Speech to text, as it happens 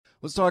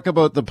Let's talk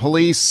about the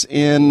police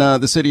in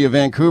the city of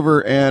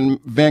Vancouver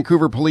and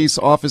Vancouver police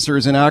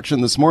officers in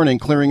action this morning,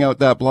 clearing out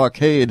that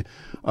blockade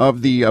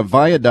of the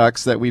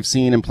viaducts that we've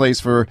seen in place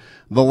for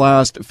the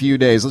last few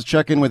days. Let's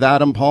check in with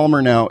Adam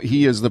Palmer now.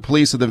 He is the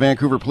police of the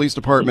Vancouver Police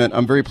Department.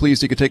 I'm very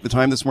pleased you could take the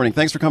time this morning.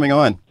 Thanks for coming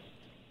on.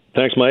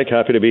 Thanks, Mike.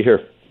 Happy to be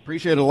here.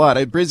 Appreciate it a lot.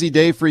 A busy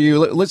day for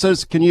you.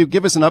 Can you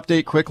give us an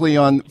update quickly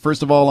on,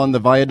 first of all, on the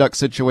viaduct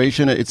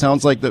situation? It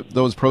sounds like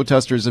those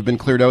protesters have been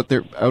cleared out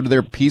of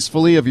there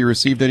peacefully. Have you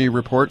received any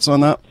reports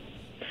on that?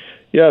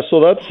 Yeah, so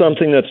that's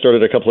something that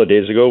started a couple of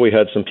days ago. We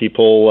had some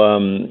people,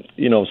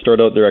 start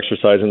out their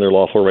exercising their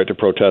lawful right to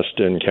protest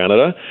in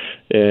Canada,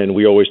 and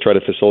we always try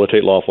to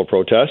facilitate lawful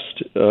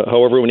protest.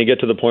 However, when you get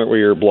to the point where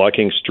you're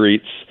blocking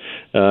streets,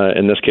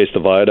 in this case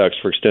the viaducts,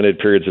 for extended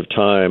periods of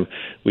time,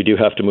 we do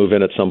have to move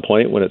in at some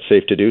point when it's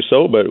safe to do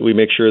so, but we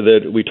make sure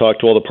that we talk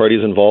to all the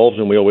parties involved,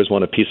 and we always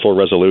want a peaceful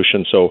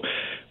resolution. So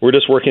we're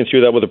just working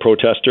through that with the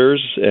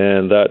protesters,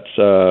 and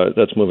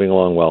that's moving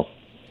along well.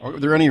 Are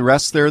there any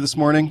arrests there this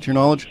morning, to your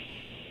knowledge?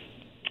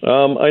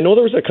 I know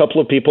there was a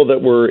couple of people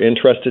that were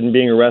interested in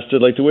being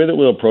arrested. Like, the way that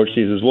we'll approach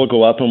these is we'll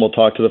go up and we'll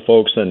talk to the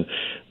folks, and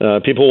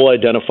people will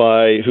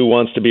identify who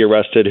wants to be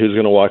arrested, who's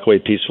going to walk away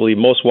peacefully.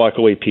 Most walk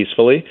away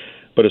peacefully.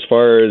 But as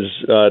far as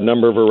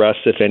number of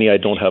arrests, if any, I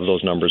don't have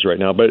those numbers right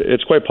now. But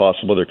it's quite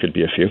possible there could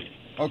be a few.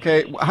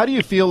 Okay. How do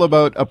you feel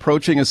about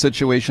approaching a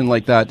situation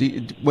like that?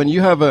 When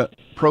you have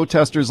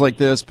protesters like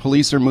this,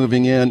 police are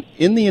moving in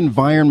the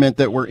environment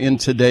that we're in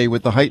today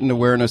with the heightened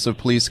awareness of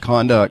police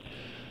conduct,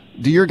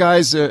 do your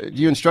guys, do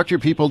you instruct your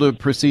people to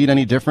proceed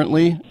any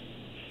differently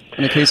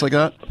in a case like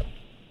that?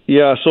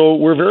 Yeah, so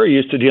we're very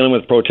used to dealing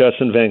with protests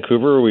in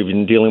Vancouver. We've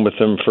been dealing with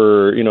them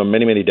for,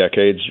 many, many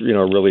decades,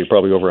 really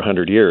probably over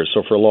 100 years,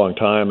 so for a long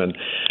time. And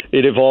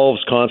it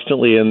evolves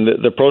constantly. And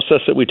the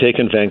process that we take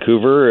in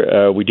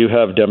Vancouver, we do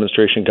have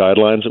demonstration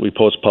guidelines that we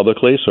post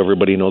publicly so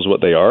everybody knows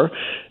what they are.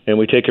 And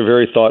we take a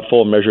very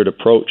thoughtful and measured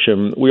approach.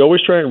 And we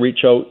always try and reach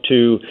out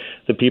to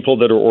the people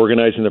that are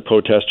organizing the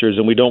protesters.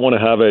 And we don't want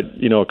to have it,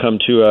 come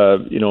to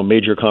a,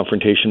 major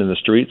confrontation in the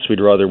streets. We'd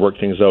rather work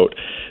things out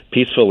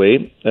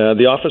peacefully.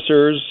 The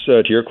officers,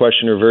 to your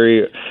question, are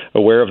very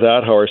aware of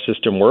that, how our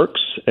system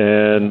works.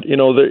 And,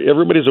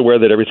 everybody's aware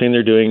that everything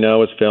they're doing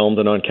now is filmed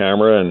and on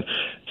camera, and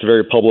it's a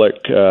very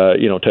public,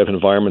 type of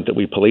environment that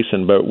we police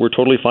in. But we're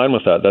totally fine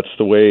with that. That's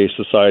the way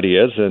society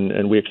is,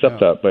 and we accept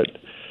that. But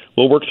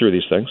we'll work through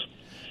these things.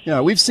 Yeah,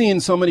 we've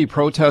seen so many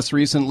protests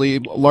recently,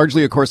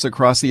 largely, of course,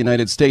 across the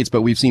United States,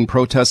 but we've seen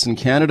protests in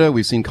Canada.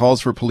 We've seen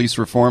calls for police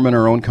reform in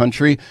our own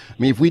country. I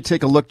mean, if we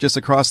take a look just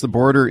across the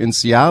border in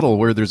Seattle,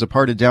 where there's a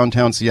part of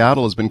downtown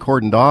Seattle has been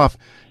cordoned off,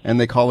 and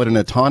they call it an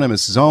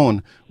autonomous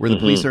zone, where the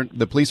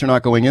police are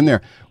not going in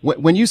there.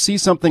 When you see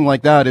something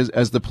like that,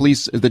 as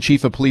the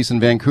chief of police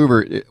in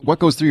Vancouver, what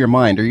goes through your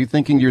mind? Are you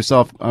thinking to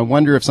yourself, I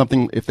wonder if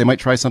they might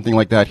try something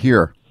like that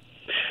here?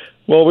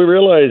 Well, we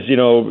realize,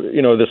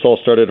 this all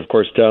started, of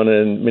course, down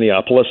in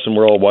Minneapolis, and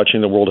we're all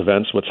watching the world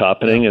events, what's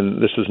happening.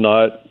 And this is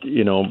not,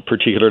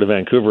 particular to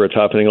Vancouver. It's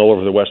happening all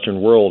over the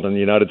Western world, in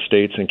the United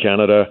States and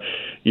Canada,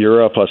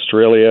 Europe,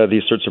 Australia.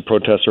 These sorts of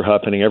protests are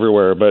happening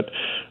everywhere. But,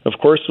 of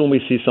course, when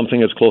we see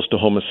something as close to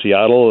home as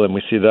Seattle, and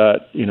we see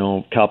that,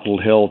 Capitol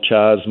Hill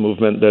Chaz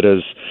movement that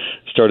has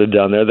started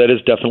down there, that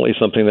is definitely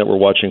something that we're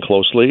watching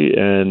closely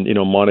and,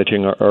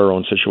 monitoring our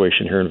own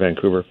situation here in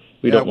Vancouver.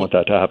 We don't want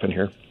that to happen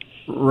here.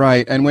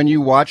 Right. And when you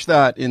watch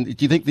that, do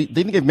you think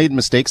they've made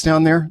mistakes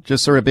down there,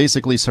 just sort of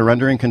basically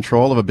surrendering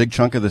control of a big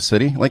chunk of the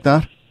city like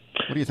that?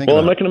 What do you think? Well,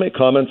 I'm not going to make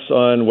comments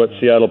on what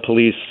Seattle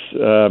police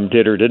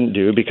did or didn't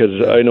do,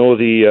 because I know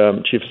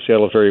the chief of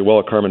Seattle very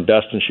well, Carmen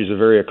Best, and she's a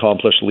very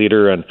accomplished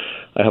leader, and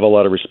I have a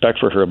lot of respect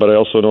for her. But I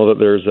also know that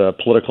there's a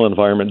political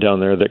environment down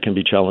there that can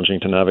be challenging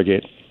to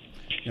navigate.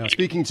 Yeah,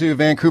 speaking to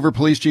Vancouver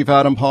Police Chief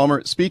Adam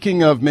Palmer,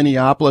 speaking of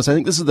Minneapolis, I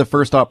think this is the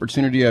first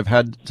opportunity I've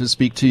had to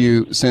speak to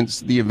you since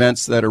the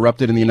events that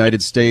erupted in the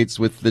United States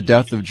with the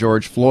death of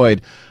George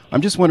Floyd.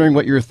 I'm just wondering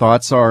what your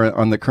thoughts are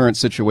on the current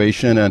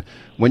situation. And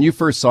when you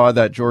first saw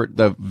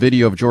the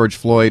video of George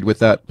Floyd with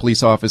that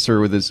police officer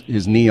with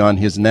his knee on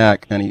his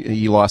neck and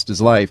he lost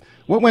his life,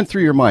 what went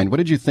through your mind? What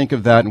did you think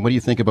of that? And what do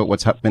you think about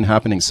what's been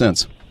happening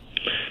since?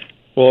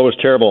 Well, it was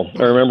terrible.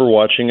 I remember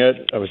watching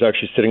it. I was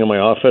actually sitting in my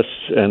office,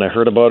 and I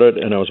heard about it,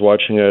 and I was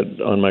watching it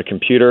on my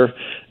computer,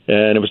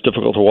 and it was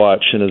difficult to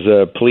watch. And as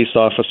a police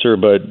officer,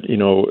 but,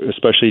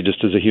 especially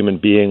just as a human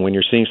being, when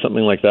you're seeing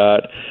something like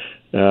that,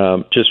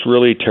 just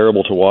really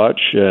terrible to watch.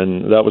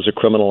 And that was a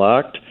criminal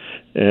act.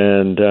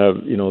 And,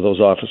 those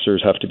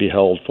officers have to be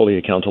held fully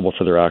accountable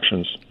for their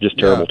actions. Just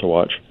terrible to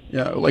watch.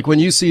 Yeah, like when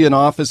you see an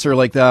officer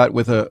like that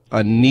with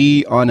a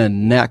knee on a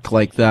neck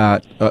like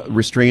that,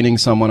 restraining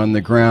someone on the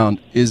ground,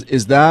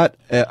 is that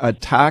a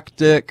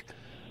tactic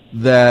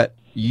that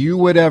you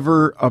would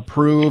ever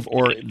approve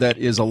or that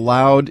is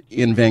allowed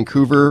in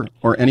Vancouver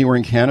or anywhere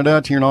in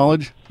Canada, to your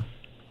knowledge?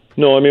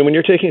 No, I mean, when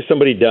you're taking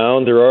somebody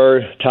down, there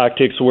are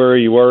tactics where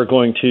you are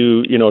going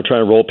to, try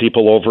and roll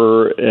people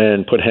over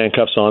and put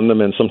handcuffs on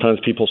them. And sometimes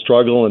people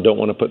struggle and don't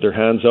want to put their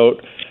hands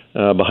out.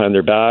 behind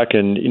their back.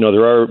 And,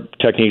 there are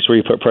techniques where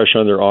you put pressure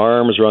on their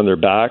arms or on their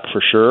back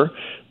for sure.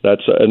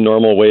 That's a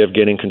normal way of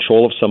getting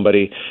control of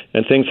somebody.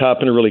 And things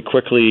happen really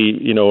quickly,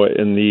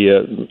 in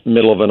the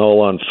middle of an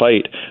all-on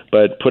fight.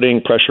 But putting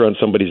pressure on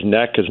somebody's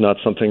neck is not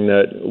something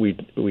that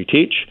we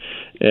teach.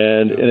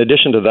 And in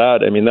addition to that,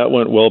 that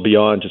went well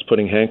beyond just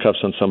putting handcuffs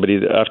on somebody.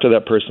 After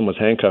that person was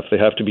handcuffed, they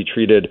have to be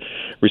treated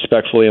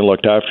respectfully and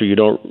looked after. You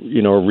don't,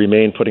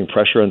 remain putting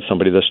pressure on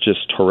somebody. That's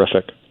just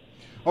horrific.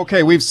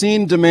 Okay, we've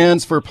seen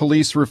demands for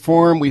police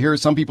reform. We hear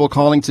some people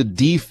calling to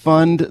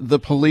defund the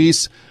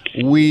police.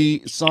 We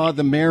saw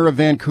the mayor of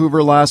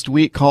Vancouver last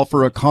week call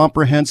for a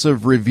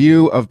comprehensive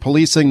review of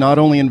policing, not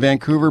only in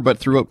Vancouver, but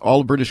throughout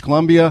all of British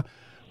Columbia.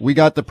 We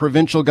got the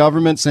provincial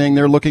government saying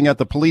they're looking at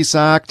the Police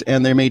Act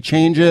and they may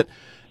change it.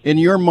 In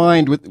your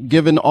mind,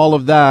 given all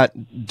of that,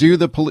 does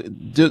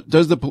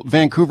the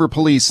Vancouver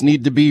police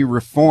need to be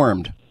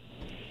reformed?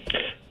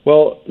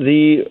 Well,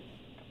 the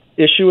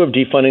issue of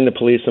defunding the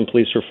police and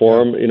police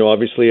reform,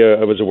 obviously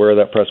I was aware of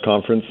that press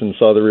conference and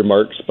saw the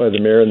remarks by the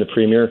mayor and the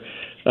premier.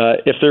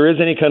 If there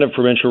is any kind of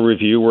provincial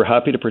review, we're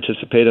happy to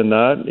participate in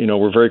that.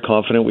 We're very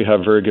confident we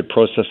have very good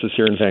processes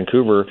here in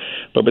Vancouver.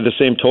 But by the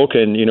same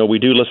token, we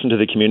do listen to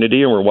the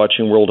community and we're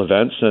watching world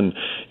events. And,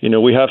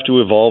 we have to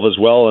evolve as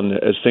well. And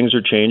as things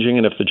are changing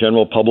and if the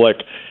general public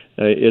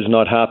is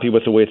not happy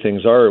with the way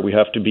things are, we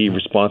have to be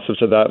responsive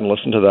to that and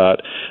listen to that.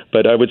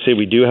 But I would say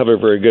we do have a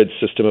very good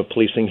system of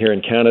policing here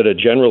in Canada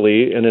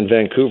generally, and in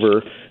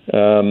Vancouver,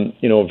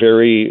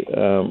 very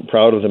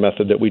proud of the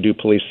method that we do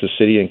police the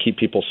city and keep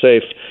people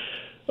safe.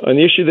 On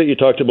the issue that you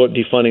talked about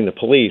defunding the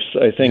police,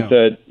 I think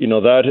that,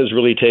 that has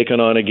really taken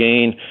on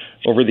again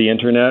over the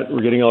internet.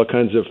 We're getting all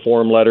kinds of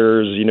form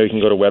letters. You can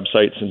go to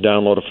websites and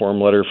download a form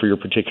letter for your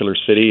particular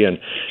city. And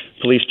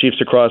police chiefs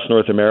across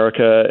North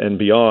America and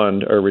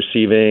beyond are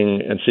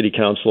receiving, and city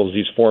councils,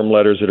 these form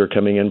letters that are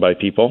coming in by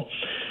people.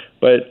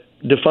 But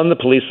defund the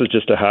police is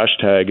just a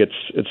hashtag.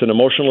 It's an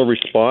emotional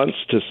response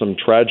to some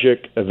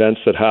tragic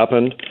events that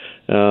happened.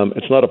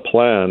 It's not a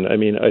plan.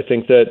 I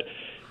think that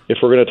if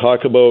we're going to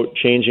talk about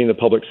changing the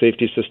public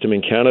safety system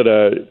in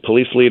Canada,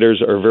 police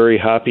leaders are very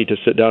happy to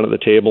sit down at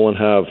the table and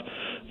have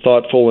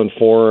thoughtful,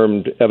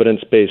 informed,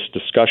 evidence-based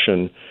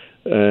discussion.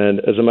 And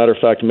as a matter of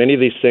fact, many of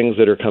these things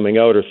that are coming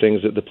out are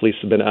things that the police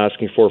have been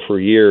asking for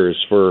years,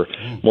 for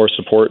more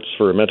supports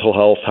for mental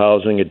health,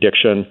 housing,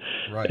 addiction.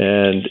 Right.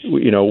 And,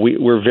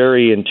 we're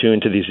very in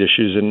tune to these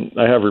issues. And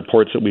I have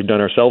reports that we've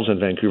done ourselves in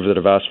Vancouver that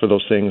have asked for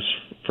those things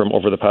from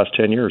over the past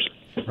 10 years.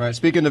 Right.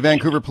 Speaking to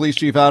Vancouver Police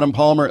Chief Adam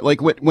Palmer,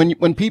 like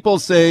when people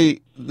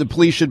say the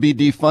police should be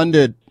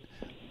defunded,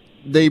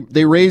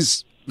 they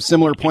raise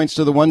similar points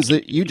to the ones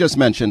that you just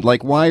mentioned.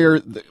 Like why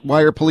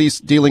are police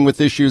dealing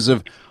with issues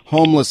of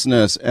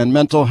homelessness and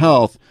mental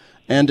health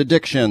and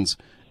addictions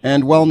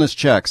and wellness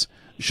checks?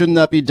 Shouldn't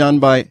that be done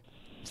by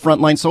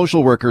frontline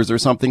social workers or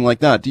something like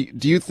that?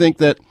 Do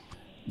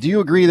you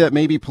agree that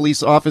maybe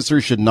police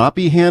officers should not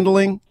be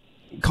handling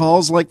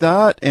calls like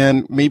that,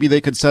 and maybe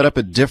they could set up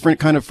a different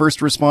kind of first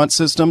response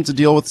system to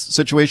deal with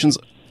situations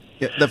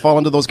that fall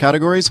into those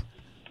categories?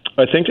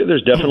 I think that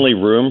there's definitely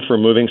room for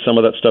moving some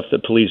of that stuff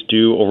that police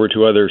do over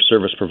to other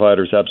service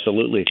providers,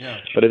 absolutely.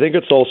 Yeah. But I think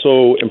it's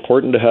also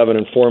important to have an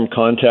informed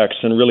context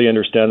and really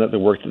understand that the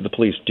work that the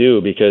police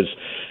do, because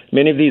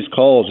many of these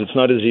calls, it's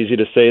not as easy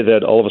to say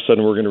that all of a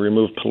sudden we're going to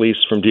remove police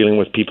from dealing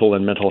with people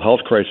in mental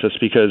health crisis,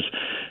 because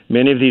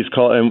many of these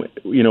calls,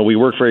 and we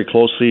work very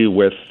closely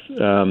with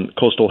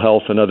Coastal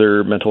Health and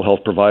other mental health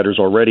providers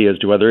already, as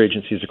do other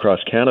agencies across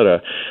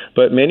Canada.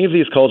 But many of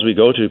these calls we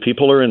go to,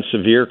 people are in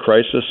severe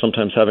crisis,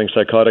 sometimes having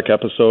psychotic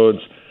episodes,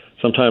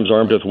 sometimes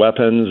armed with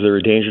weapons. They're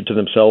a danger to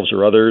themselves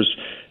or others,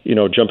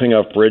 jumping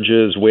off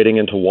bridges, wading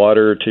into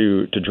water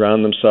to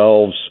drown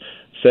themselves,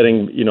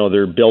 setting,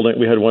 their building.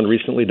 We had one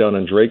recently down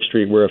on Drake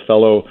Street where a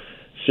fellow,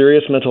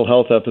 serious mental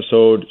health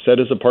episode, set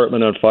his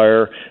apartment on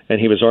fire, and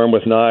he was armed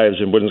with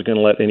knives and wasn't going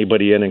to let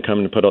anybody in and come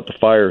and put out the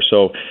fire.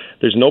 So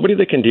there's nobody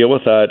that can deal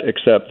with that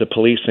except the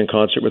police in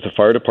concert with the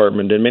fire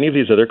department. And many of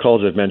these other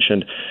calls I've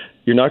mentioned,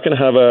 you're not going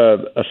to have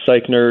a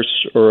psych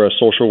nurse or a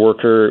social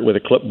worker with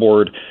a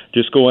clipboard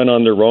just go in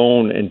on their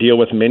own and deal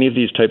with many of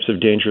these types of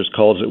dangerous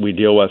calls that we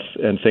deal with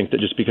and think that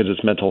just because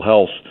it's mental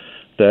health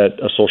that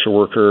a social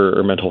worker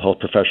or mental health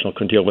professional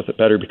can deal with it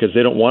better, because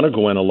they don't want to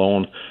go in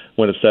alone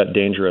when it's that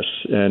dangerous.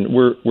 And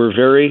we're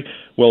very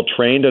well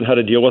trained on how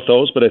to deal with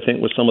those, but I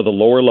think with some of the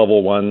lower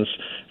level ones,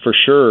 for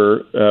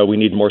sure, we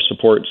need more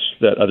supports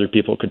that other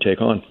people could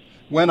take on.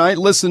 When I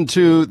listened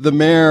to the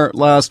mayor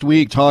last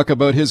week talk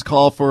about his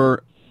call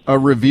for a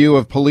review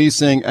of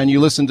policing, and you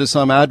listened to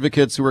some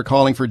advocates who are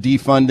calling for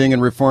defunding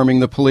and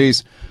reforming the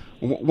police,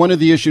 one of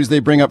the issues they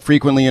bring up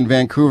frequently in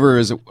Vancouver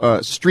is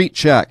a street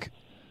check.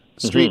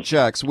 Street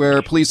checks, where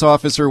a police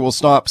officer will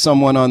stop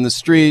someone on the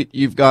street.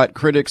 You've got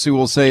critics who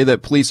will say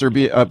that police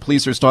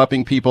are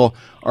stopping people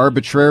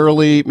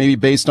arbitrarily, maybe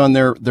based on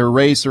their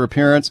race or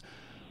appearance.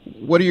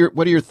 What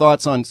are your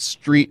thoughts on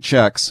street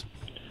checks?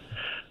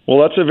 Well,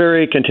 that's a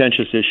very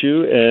contentious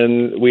issue,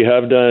 and we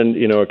have done,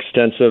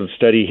 extensive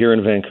study here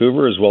in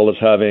Vancouver, as well as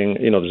having,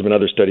 there's been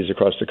other studies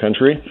across the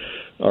country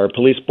Our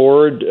police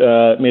board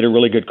made a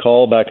really good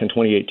call back in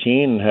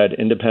 2018 and had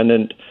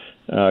independent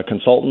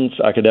consultants,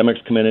 academics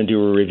come in and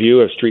do a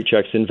review of street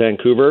checks in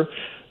Vancouver.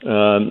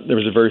 There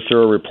was a very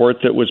thorough report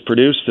that was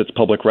produced. It's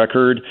public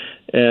record.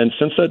 And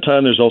since that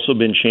time, there's also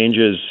been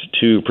changes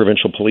to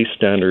provincial police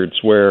standards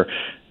where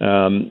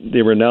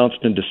they were announced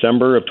in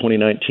December of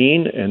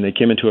 2019, and they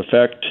came into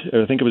effect,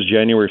 I think it was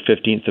January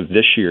 15th of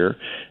this year.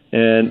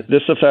 And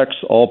this affects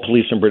all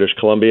police in British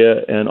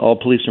Columbia, and all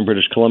police in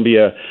British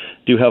Columbia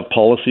do have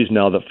policies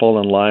now that fall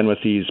in line with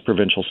these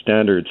provincial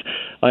standards.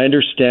 I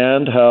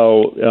understand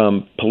how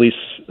police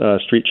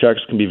street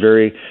checks can be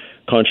very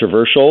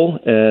controversial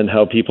and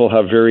how people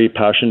have very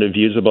passionate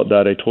views about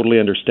that. I totally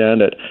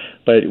understand it.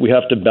 But we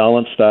have to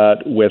balance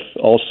that with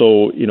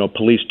also,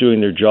 police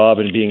doing their job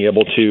and being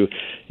able to,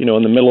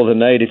 in the middle of the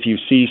night, if you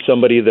see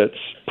somebody that's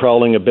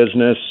prowling a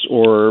business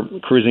or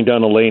cruising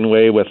down a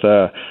laneway with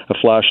a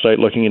flashlight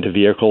looking into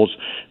vehicles,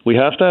 we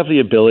have to have the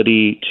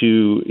ability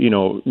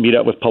to, meet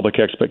up with public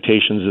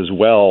expectations as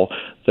well.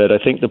 That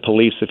I think the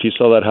police, if you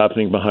saw that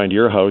happening behind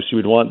your house, you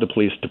would want the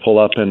police to pull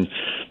up and,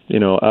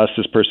 ask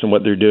this person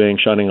what they're doing,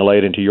 shining a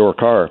light into your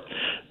car.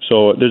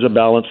 So there's a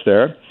balance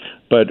there.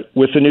 But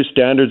with the new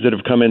standards that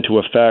have come into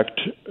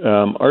effect,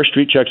 our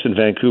street checks in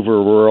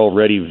Vancouver were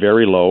already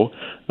very low,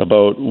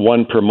 about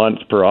one per month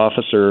per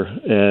officer,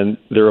 and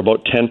they're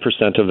about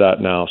 10% of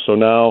that now. So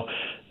now,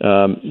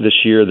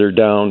 this year, they're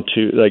down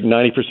to like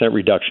 90%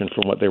 reduction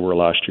from what they were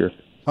last year.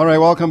 All right,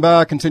 welcome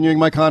back. Continuing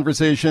my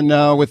conversation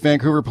now with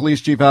Vancouver Police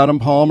Chief Adam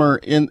Palmer.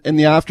 In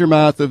the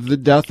aftermath of the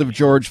death of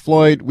George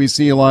Floyd, we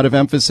see a lot of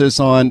emphasis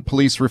on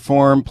police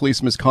reform,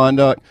 police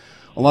misconduct,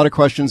 a lot of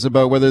questions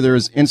about whether there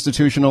is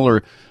institutional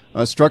or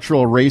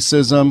structural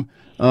racism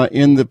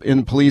in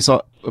the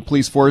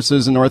police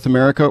forces in North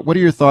America. What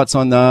are your thoughts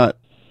on that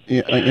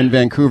in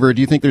Vancouver? Do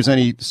you think there's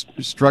any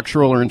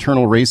structural or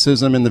internal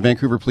racism in the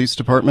Vancouver Police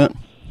Department?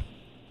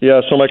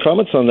 Yeah, so my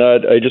comments on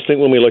that, I just think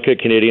when we look at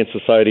Canadian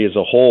society as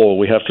a whole,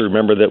 we have to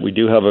remember that we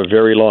do have a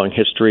very long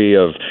history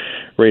of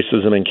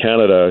racism in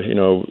Canada,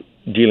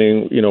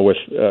 dealing, with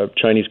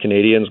Chinese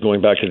Canadians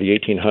going back to the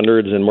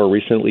 1800s and more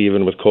recently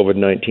even with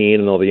COVID-19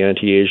 and all the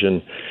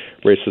anti-Asian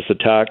racist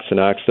attacks and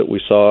acts that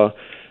we saw.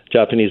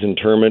 Japanese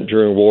internment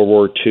during World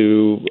War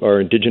II.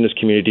 Our Indigenous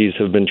communities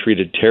have been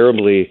treated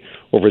terribly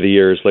over the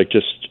years, like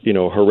just,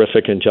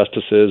 horrific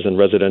injustices in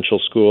residential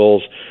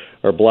schools.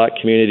 Our Black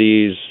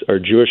communities, our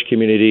Jewish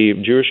community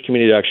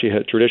actually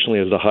traditionally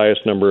has the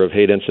highest number of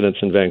hate incidents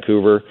in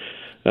Vancouver.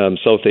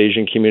 South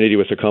Asian community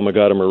with the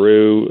Kamagata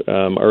Maru,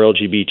 our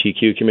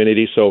LGBTQ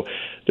community. So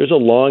there's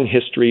a long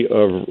history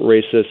of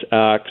racist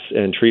acts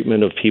and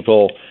treatment of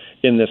people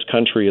in this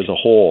country as a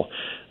whole.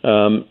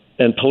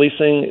 And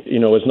policing,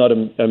 is not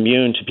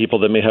immune to people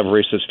that may have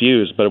racist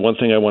views. But one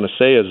thing I want to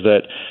say is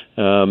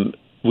that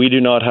we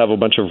do not have a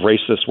bunch of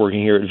racists working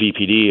here at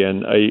VPD,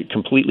 and I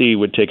completely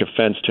would take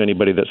offense to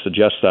anybody that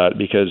suggests that,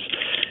 because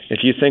if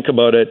you think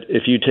about it,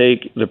 if you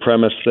take the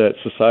premise that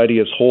society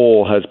as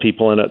whole has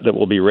people in it that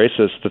will be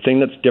racist, the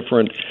thing that's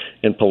different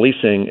in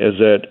policing is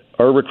that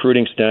our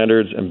recruiting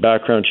standards and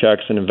background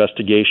checks and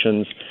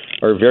investigations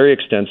are very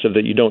extensive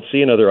that you don't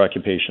see in other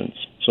occupations.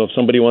 So if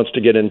somebody wants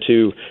to get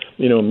into,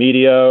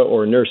 media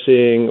or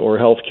nursing or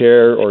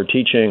healthcare or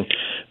teaching,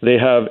 they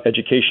have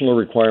educational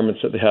requirements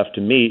that they have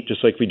to meet,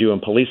 just like we do in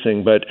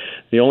policing. But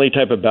the only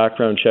type of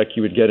background check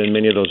you would get in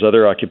many of those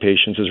other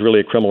occupations is really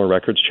a criminal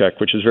records check,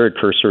 which is very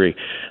cursory.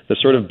 The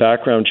sort of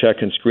background check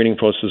and screening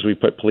process we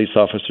put police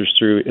officers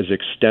through is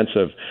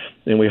extensive.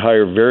 And we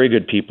hire very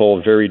good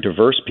people, very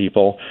diverse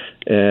people,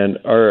 and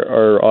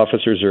our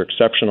officers are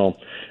exceptional.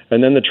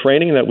 And then the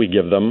training that we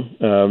give them,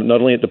 not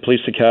only at the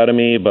police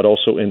academy, but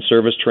also in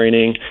service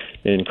training,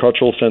 in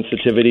cultural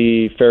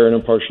sensitivity, fair and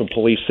impartial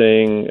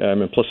policing,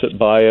 implicit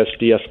bias,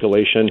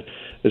 de-escalation,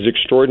 is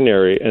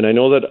extraordinary. And I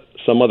know that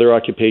some other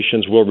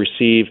occupations will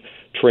receive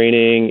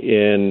training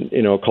in,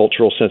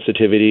 cultural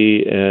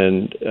sensitivity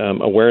and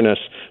awareness,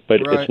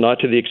 but It's not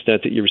to the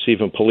extent that you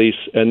receive in police.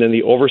 And then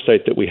the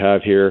oversight that we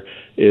have here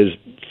is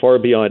far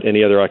beyond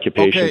any other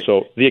occupation. Okay.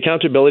 So the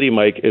accountability,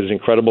 Mike, is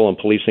incredible in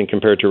policing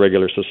compared to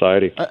regular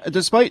society.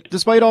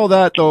 Despite all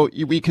that, though,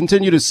 we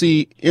continue to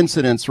see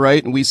incidents,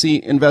 right? And we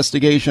see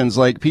investigations.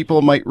 Like,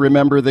 people might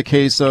remember the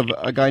case of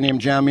a guy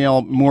named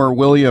Jamiel Moore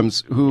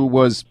Williams, who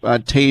was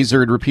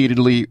tasered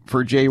repeatedly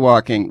for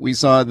jaywalking. We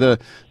saw the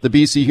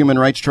BC Human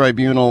Rights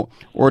Tribunal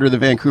order the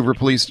Vancouver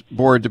Police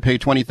Board to pay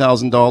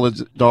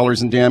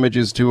 $20,000 in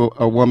damages to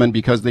a woman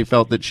because they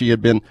felt that she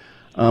had been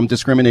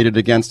discriminated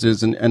against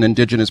as an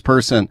Indigenous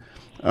person.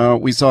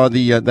 We saw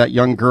that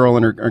young girl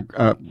and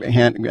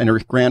her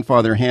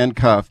grandfather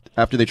handcuffed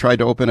after they tried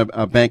to open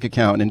a bank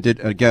account, and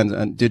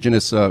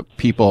Indigenous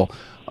people.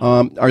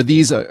 Are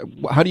these?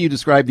 How do you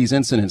describe these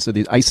incidents? Are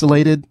these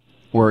isolated,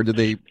 or are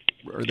they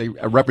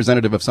a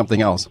representative of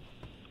something else?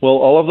 Well,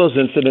 all of those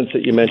incidents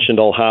that you mentioned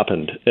all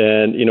happened.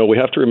 And, we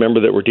have to remember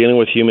that we're dealing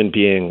with human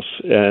beings,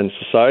 and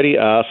society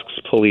asks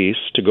police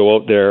to go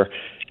out there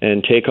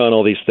and take on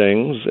all these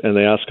things, and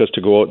they ask us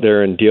to go out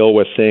there and deal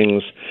with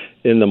things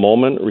in the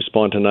moment,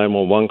 respond to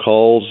 911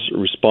 calls,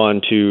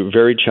 respond to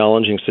very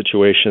challenging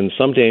situations,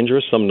 some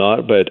dangerous, some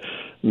not, but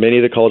many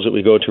of the calls that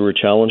we go to are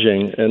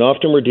challenging. And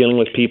often we're dealing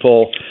with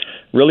people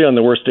really on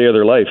the worst day of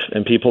their life,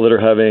 and people that are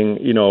having,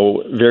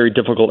 very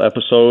difficult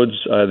episodes.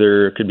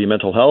 Either it could be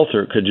mental health,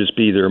 or it could just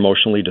be they're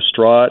emotionally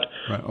distraught,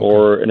 right, okay,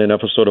 or in an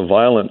episode of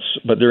violence,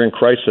 but they're in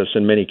crisis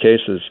in many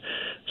cases.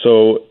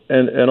 So,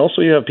 and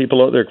also you have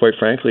people out there, quite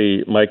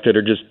frankly, Mike, that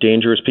are just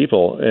dangerous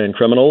people, and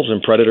criminals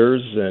and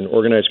predators and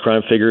organized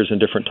crime figures and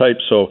different types.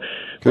 So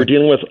we're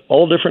dealing with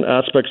all different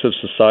aspects of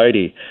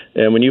society.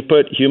 And when you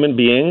put human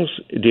beings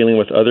dealing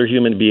with other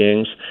human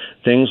beings,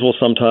 things will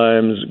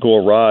sometimes go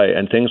awry,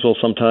 and things will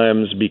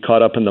sometimes be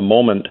caught up in the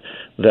moment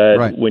that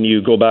right, when you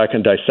go back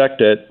and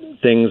dissect it,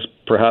 things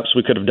perhaps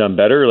we could have done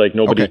better, like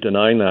nobody's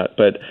denying that.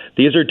 But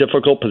these are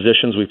difficult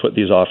positions we put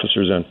these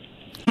officers in.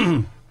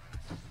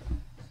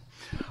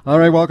 All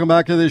right, welcome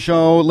back to the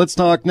show. Let's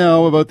talk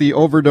now about the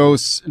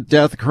overdose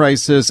death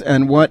crisis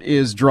and what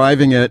is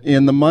driving it.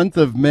 In the month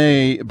of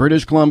May,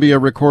 British Columbia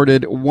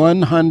recorded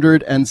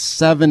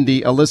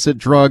 170 illicit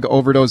drug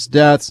overdose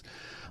deaths,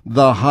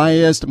 the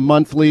highest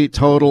monthly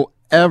total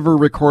ever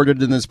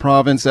recorded in this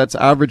province. That's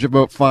average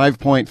about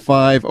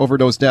 5.5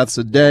 overdose deaths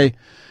a day.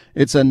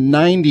 It's a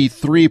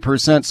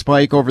 93%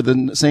 spike over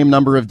the same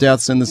number of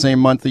deaths in the same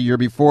month the year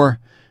before.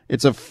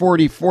 It's a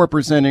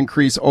 44%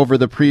 increase over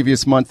the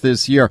previous month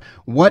this year.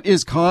 What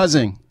is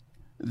causing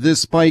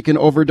this spike in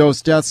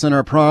overdose deaths in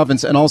our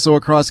province and also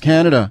across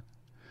Canada?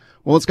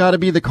 Well, it's got to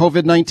be the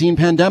COVID-19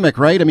 pandemic,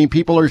 right? I mean,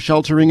 people are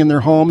sheltering in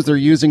their homes. They're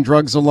using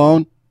drugs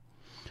alone.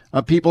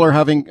 People are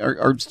with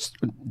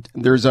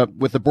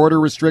the border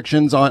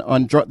restrictions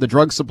on the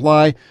drug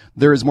supply,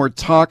 there is more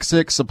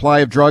toxic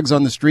supply of drugs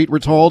on the street, we're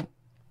told.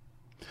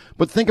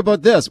 But think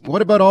about this.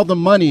 What about all the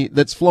money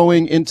that's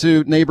flowing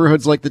into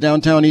neighborhoods like the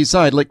downtown east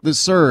side, like the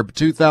CERB,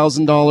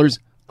 $2,000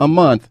 a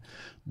month?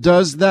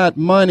 Does that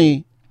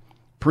money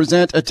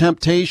present a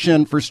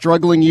temptation for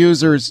struggling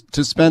users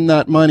to spend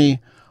that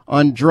money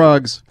on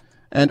drugs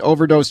and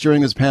overdose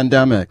during this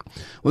pandemic?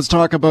 Let's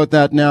talk about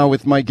that now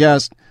with my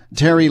guest,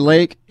 Terry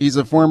Lake. He's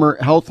a former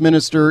health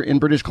minister in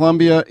British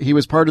Columbia. He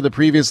was part of the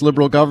previous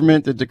Liberal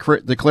government that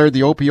declared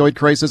the opioid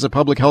crisis a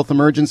public health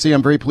emergency.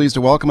 I'm very pleased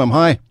to welcome him.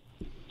 Hi.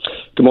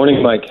 Good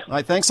morning, Mike.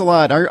 Hi, thanks a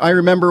lot. I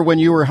remember when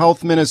you were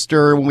health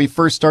minister, when we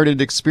first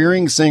started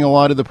experiencing a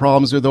lot of the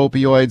problems with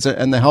opioids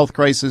and the health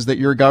crisis that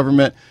your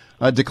government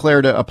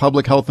declared a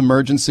public health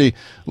emergency.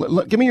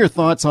 Give me your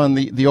thoughts on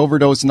the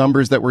overdose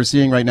numbers that we're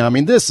seeing right now. I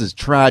mean, this is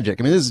tragic.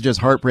 I mean, this is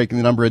just heartbreaking,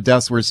 the number of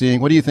deaths we're seeing.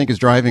 What do you think is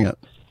driving it?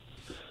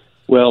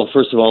 Well,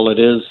 first of all, it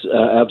is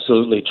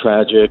absolutely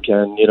tragic.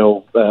 And,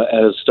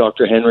 as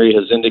Dr. Henry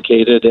has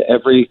indicated,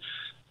 every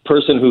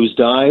person who's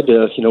died,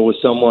 was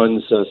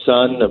someone's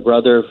son, a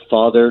brother,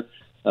 father,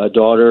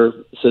 daughter,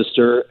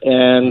 sister.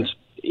 And,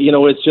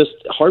 it's just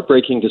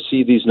heartbreaking to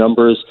see these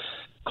numbers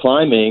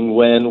climbing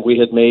when we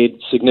had made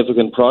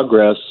significant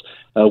progress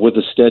with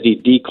a steady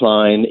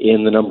decline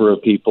in the number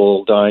of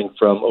people dying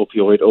from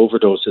opioid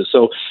overdoses.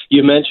 So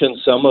you mentioned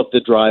some of the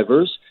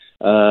drivers.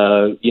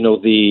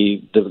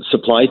 The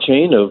supply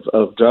chain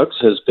of drugs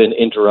has been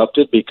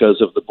interrupted because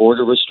of the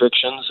border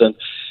restrictions, and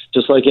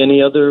just like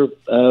any other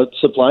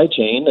supply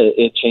chain,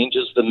 it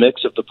changes the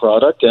mix of the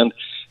product, and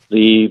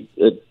the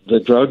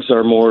drugs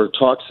are more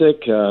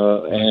toxic,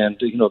 and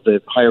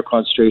the higher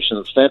concentration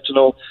of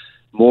fentanyl,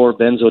 more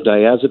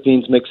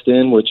benzodiazepines mixed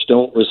in, which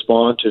don't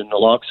respond to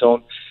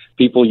naloxone.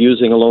 People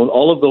using alone,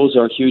 all of those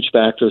are huge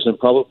factors and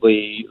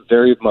probably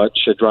very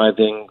much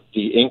driving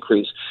the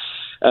increase.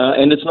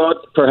 And it's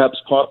not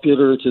perhaps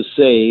popular to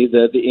say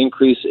that the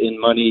increase in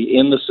money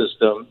in the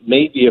system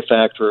may be a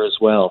factor as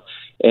well.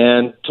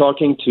 And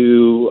talking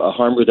to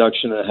harm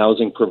reduction and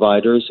housing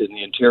providers in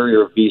the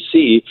interior of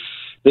BC,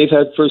 they've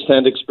had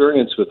firsthand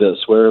experience with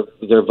this, where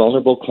their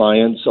vulnerable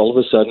clients all of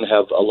a sudden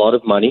have a lot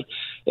of money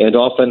and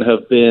often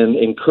have been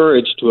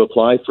encouraged to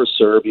apply for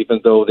CERB,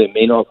 even though they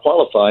may not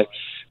qualify,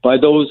 by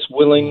those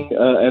willing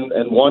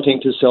and wanting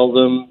to sell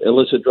them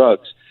illicit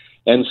drugs.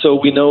 And so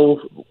we know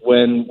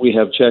when we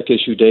have check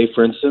issue day,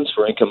 for instance,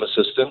 for income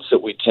assistance,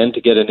 that we tend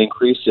to get an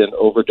increase in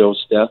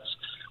overdose deaths,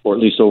 or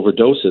at least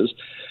overdoses.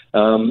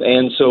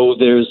 And so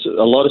there's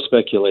a lot of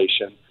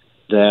speculation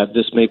that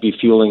this may be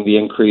fueling the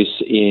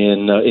increase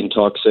in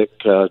toxic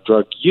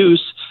drug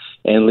use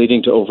and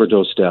leading to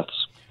overdose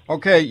deaths.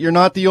 Okay, you're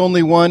not the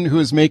only one who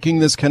is making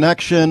this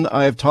connection.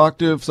 I've talked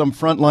to some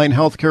frontline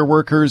healthcare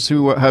workers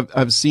who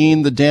have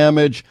seen the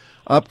damage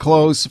up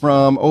close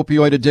from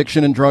opioid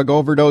addiction and drug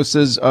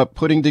overdoses,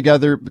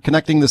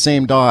 connecting the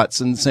same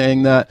dots and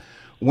saying that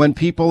when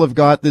people have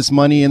got this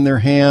money in their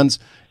hands,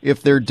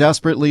 if they're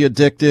desperately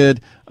addicted,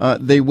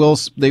 they will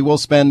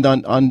spend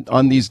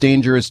on these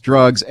dangerous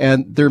drugs.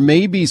 And there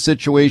may be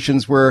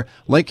situations where,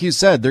 like you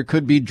said, there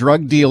could be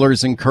drug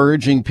dealers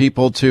encouraging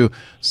people to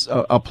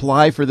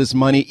apply for this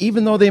money,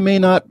 even though they may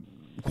not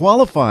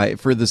qualify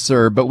for the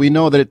CERB. But we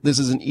know that this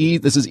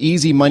is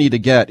easy money to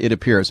get, it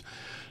appears.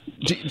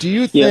 Do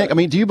you think, I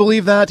mean, do you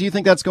believe that? Do you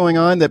think that's going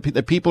on,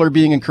 that people are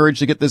being encouraged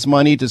to get this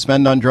money to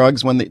spend on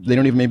drugs when they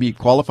don't even maybe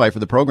qualify for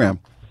the program?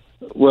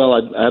 Well, I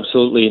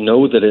absolutely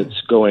know that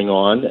it's going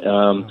on.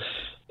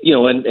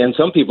 And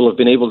some people have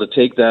been able to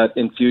take that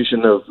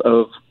infusion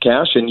of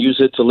cash and use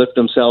it to lift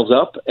themselves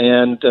up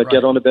and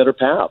get on a better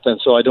path. And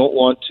so I don't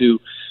want to,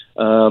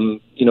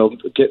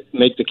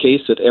 make the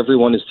case that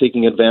everyone is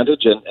taking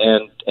advantage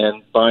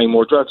and buying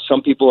more drugs.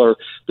 Some people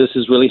this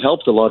has really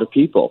helped a lot of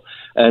people.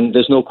 And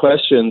there's no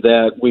question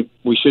that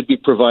we should be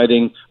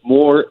providing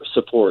more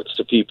supports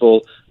to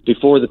people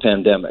before the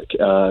pandemic,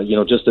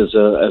 just as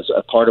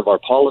a part of our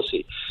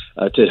policy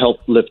to help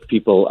lift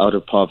people out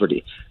of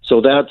poverty.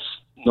 So that's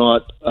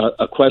not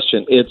a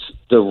question. It's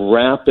the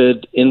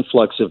rapid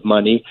influx of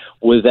money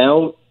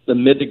without the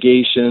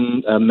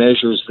mitigation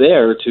measures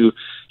there to,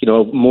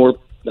 more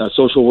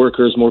social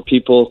workers, more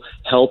people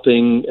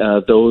helping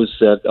those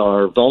that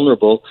are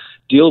vulnerable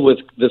deal with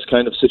this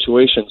kind of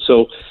situation.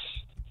 So,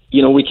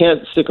 we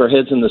can't stick our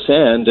heads in the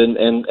sand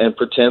and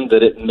pretend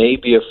that it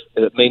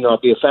may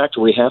not be a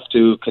factor. We have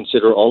to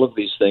consider all of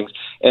these things.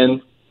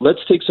 And let's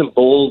take some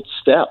bold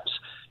steps.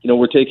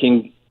 We're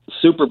taking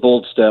super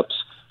bold steps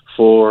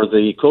for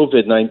the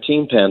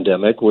COVID-19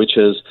 pandemic, which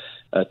has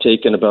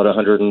taken about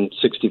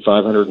 165,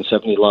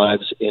 170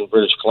 lives in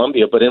British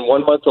Columbia. But in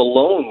 1 month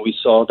alone, we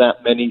saw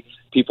that many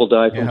people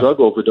die from drug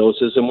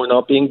overdoses, and we're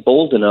not being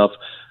bold enough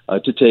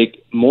to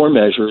take more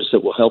measures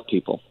that will help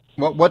people.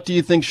 What do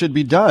you think should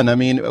be done? I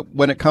mean,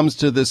 when it comes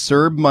to the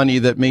CERB money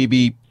that may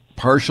be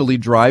partially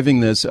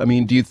driving this, I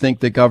mean, do you think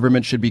the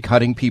government should be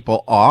cutting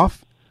people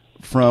off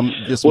from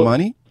this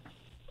money?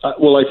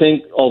 I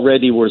think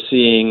already we're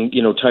seeing,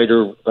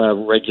 tighter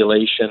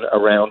regulation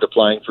around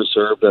applying for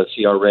CERB. The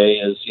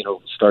CRA is,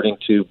 starting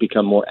to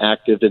become more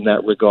active in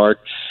that regard.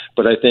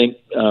 But I think,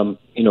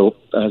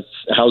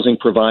 housing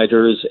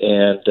providers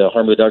and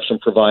harm reduction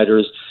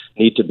providers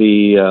need to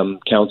be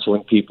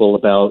counseling people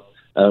about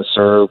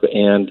CERB.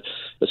 And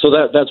so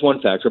that's one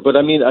factor. But,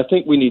 I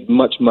think we need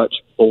much, much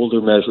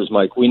bolder measures,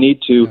 Mike. We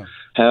need to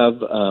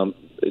have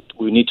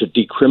we need to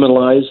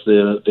decriminalize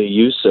the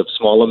use of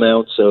small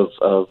amounts of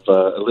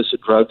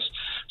illicit drugs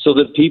so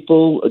that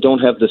people don't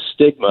have the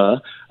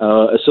stigma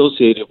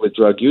associated with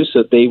drug use,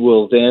 that they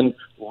will then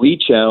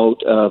reach out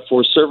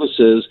for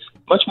services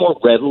much more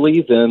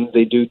readily than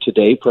they do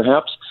today,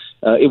 perhaps.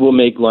 It will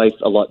make life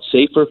a lot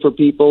safer for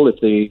people if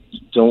they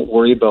don't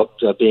worry about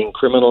being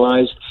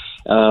criminalized.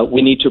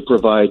 We need to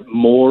provide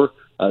more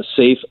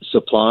safe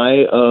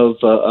supply of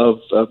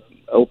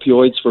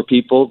opioids for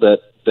people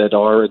that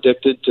are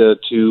addicted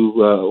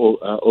to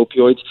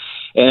opioids.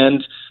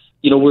 And,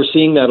 we're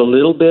seeing that a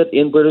little bit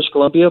in British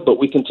Columbia, but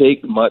we can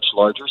take much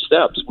larger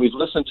steps. We've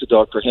listened to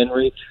Dr.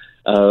 Henry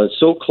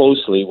so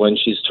closely when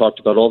she's talked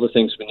about all the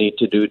things we need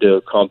to do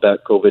to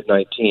combat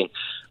COVID-19.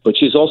 But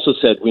she's also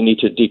said we need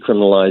to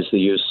decriminalize the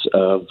use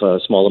of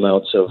small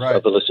amounts of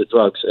illicit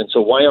drugs. And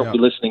so why aren't we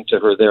listening to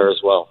her there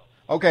as well?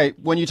 Okay,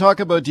 when you talk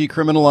about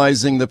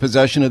decriminalizing the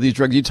possession of these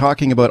drugs, you're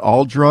talking about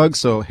all drugs,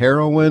 so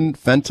heroin,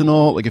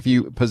 fentanyl, like if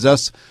you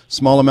possess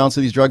small amounts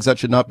of these drugs, that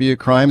should not be a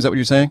crime, is that what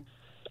you're saying?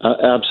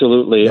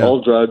 Absolutely,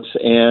 all drugs.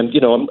 And,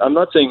 I'm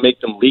not saying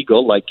make them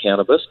legal like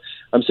cannabis.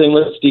 I'm saying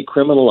let's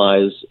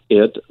decriminalize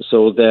it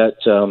so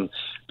that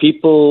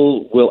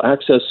people will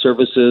access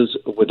services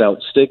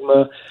without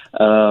stigma.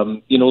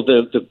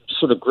 The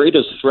sort of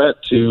greatest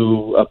threat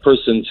to a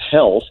person's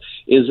health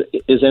is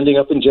ending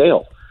up in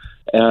jail.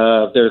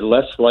 They're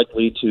less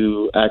likely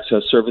to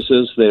access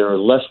services. They're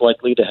less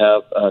likely to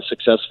have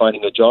success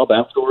finding a job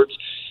afterwards.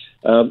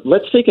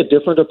 Let's take a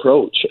different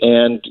approach.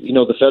 And,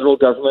 the federal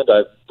government,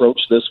 I've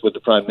broached this with the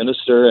Prime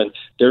Minister, and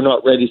they're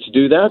not ready to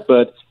do that.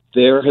 But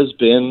there has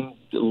been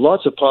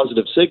lots of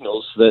positive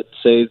signals that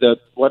say that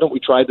why don't we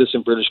try this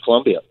in British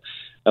Columbia?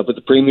 But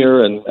the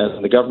Premier and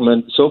the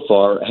government so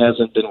far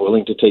hasn't been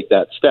willing to take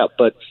that step.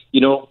 But,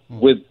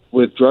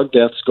 with drug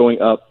deaths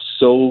going up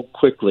so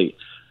quickly,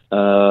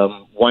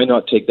 why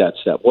not take that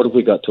step? What have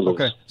we got to lose?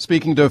 Okay.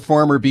 Speaking to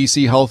former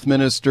BC Health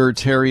Minister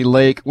Terry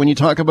Lake, when you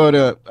talk about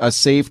a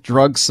safe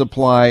drug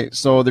supply,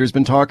 so there's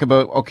been talk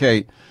about,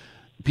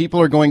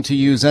 people are going to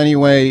use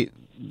anyway,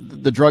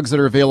 the drugs that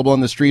are available on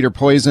the street are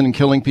poison and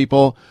killing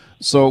people,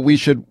 so we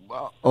should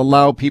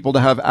allow people to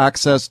have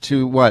access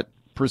to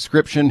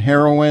prescription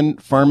heroin,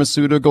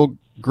 pharmaceutical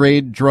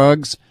grade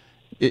drugs.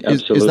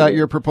 Is that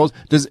your proposal?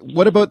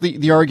 What about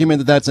the argument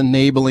that that's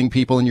enabling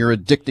people and you're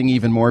addicting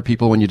even more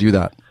people when you do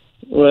that?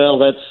 Well,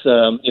 that's,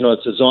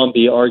 it's a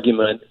zombie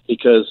argument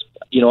because,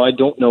 I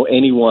don't know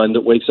anyone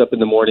that wakes up in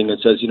the morning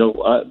and says,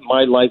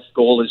 my life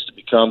goal is to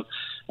become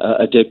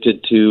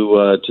addicted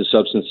to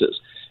substances.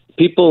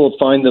 People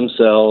find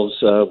themselves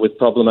with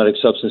problematic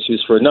substance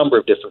use for a number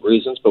of different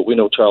reasons, but we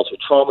know childhood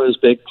trauma is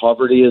big,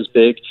 poverty is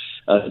big,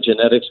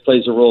 genetics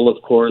plays a role,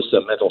 of course,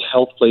 mental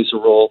health plays a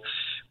role,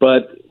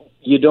 but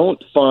you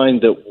don't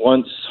find that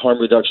once harm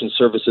reduction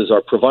services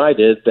are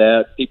provided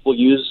that people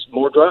use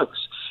more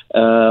drugs.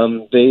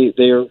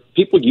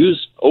 People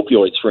use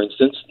opioids, for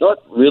instance, not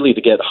really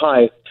to get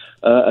high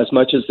as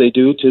much as they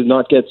do to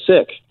not get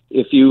sick.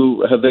 if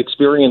you have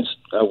experienced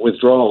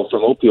withdrawal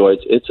from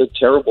opioids, it's a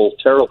terrible,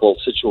 terrible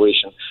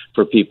situation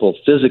for people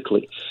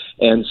physically.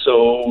 And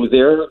so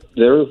they're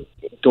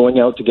going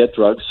out to get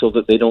drugs so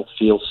that they don't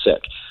feel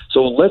sick.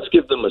 So let's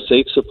give them a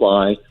safe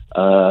supply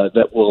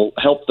that will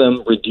help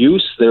them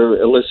reduce their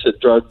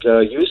illicit drug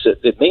use.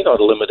 It may not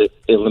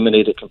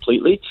eliminate it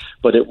completely,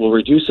 but it will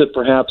reduce it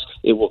perhaps.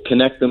 It will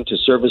connect them to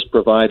service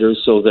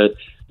providers so that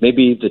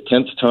maybe the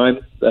 10th time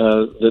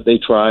that they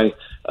try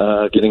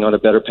getting on a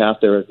better path,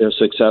 they're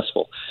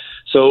successful.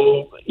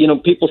 So,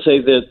 people say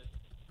that,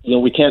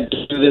 we can't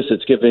do this.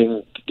 It's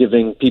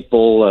giving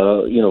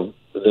people,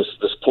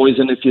 this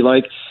poison, if you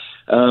like.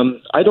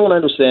 I don't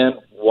understand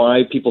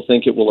why people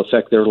think it will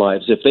affect their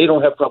lives. If they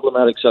don't have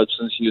problematic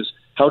substance use,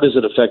 how does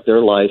it affect their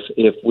life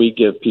if we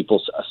give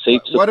people a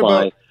safe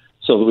supply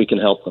so that we can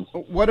help them?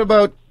 What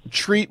about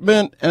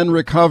treatment and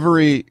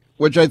recovery,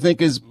 which I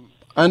think is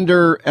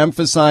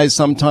underemphasized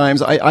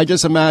sometimes? I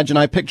just imagine,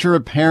 I picture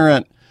a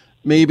parent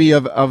maybe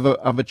of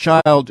a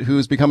child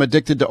who's become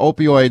addicted to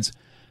opioids,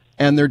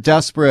 and they're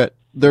desperate.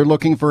 They're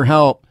looking for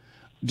help.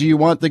 Do you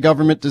want the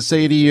government to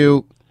say to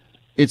you,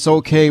 it's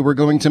okay, we're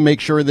going to make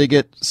sure they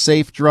get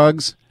safe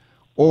drugs?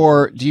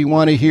 Or do you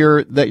want to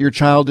hear that your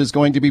child is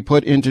going to be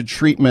put into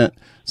treatment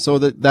so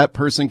that that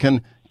person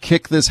can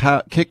kick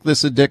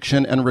this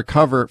addiction and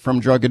recover from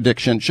drug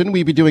addiction? Shouldn't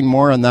we be doing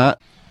more on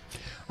that?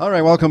 All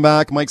right, welcome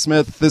back. Mike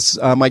Smith.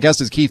 My guest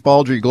is Keith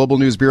Baldry, Global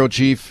News Bureau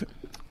Chief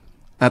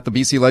at the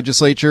BC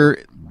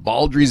Legislature.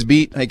 Baldry's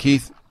Beat. Hi,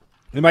 Keith.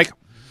 Hey, Mike.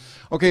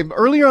 Okay,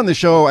 earlier on the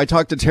show, I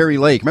talked to Terry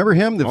Lake. Remember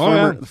him? The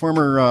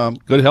former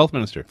good health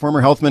minister. Former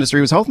health minister.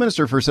 He was health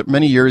minister for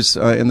many years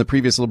in the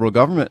previous Liberal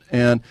government,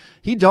 and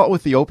he dealt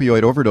with the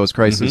opioid overdose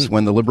crisis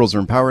when the Liberals were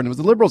in power, and it was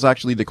the Liberals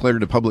actually declared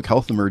it a public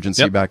health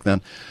emergency back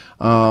then.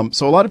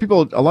 So a lot of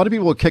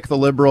people kick the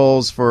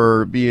Liberals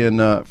for being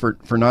for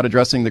not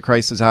addressing the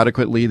crisis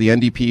adequately. The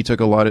NDP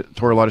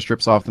tore a lot of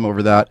strips off them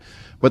over that.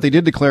 But they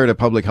did declare it a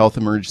public health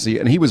emergency,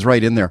 and he was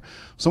right in there.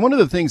 So one of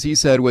the things he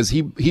said was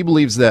he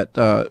believes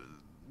that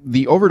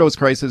the overdose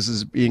crisis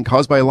is being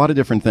caused by a lot of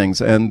different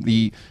things, and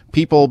the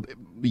people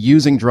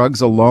using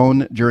drugs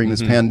alone during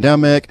this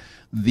pandemic,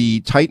 the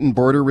tightened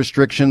border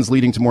restrictions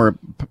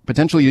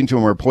potentially leading to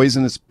a more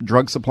poisonous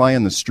drug supply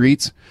in the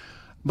streets.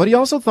 But he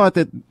also thought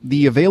that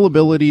the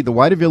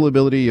wide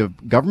availability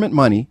of government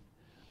money,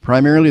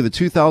 primarily the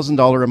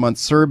 $2,000 a month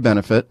CERB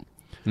benefit,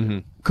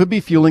 could be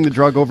fueling the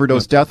drug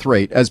overdose death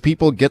rate. As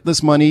people get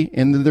this money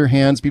into their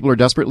hands, people are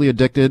desperately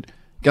addicted.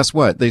 Guess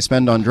what? They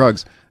spend on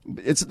drugs.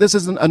 This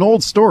is an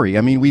old story.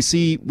 I mean, we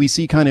see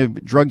kind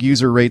of drug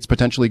user rates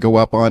potentially go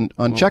up on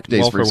check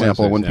days, for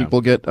example, when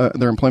people get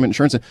their employment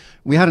insurance.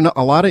 We had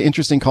a lot of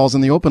interesting calls on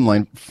the open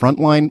line,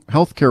 frontline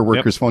healthcare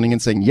workers phoning in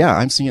saying, yeah,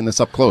 I'm seeing this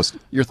up close.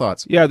 Your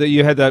thoughts? Yeah,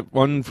 you had that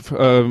one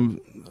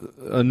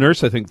a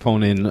nurse, I think,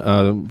 phone in,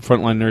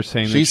 frontline nurse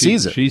saying she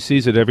sees it. She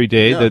sees it every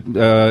day,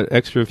 that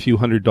extra few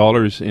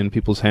 $100s in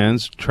people's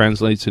hands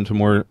translates into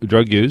more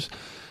drug use.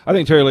 I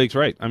think Terry Lake's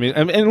right. I mean,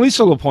 and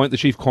Lisa LaPointe, the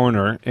chief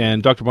coroner,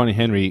 and Dr. Bonnie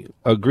Henry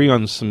agree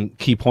on some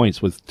key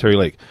points with Terry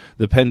Lake.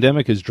 The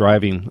pandemic is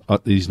driving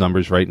these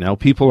numbers right now.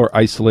 People are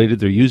isolated.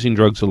 They're using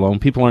drugs alone.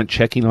 People aren't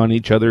checking on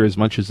each other as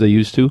much as they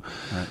used to,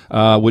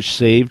 which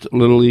saved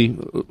literally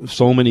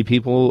so many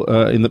people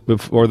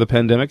before the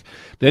pandemic.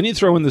 Then you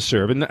throw in the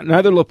CERB, and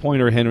neither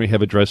LaPointe or Henry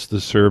have addressed the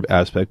CERB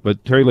aspect,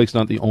 but Terry Lake's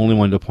not the only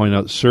one to point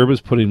out CERB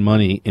is putting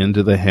money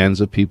into the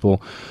hands of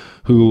people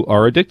who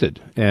are addicted,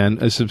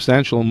 and a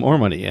substantial more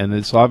money. And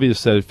it's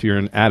obvious that if you're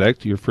an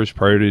addict, your first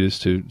priority is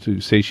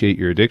to satiate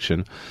your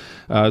addiction.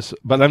 But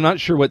I'm not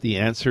sure what the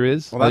answer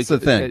is. Well, that's the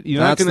thing. You're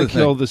not going to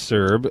kill the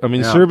CERB. I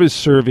mean, CERB is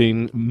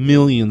serving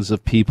millions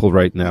of people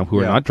right now who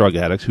are not drug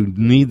addicts, who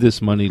need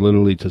this money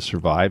literally to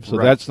survive. So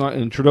that's not,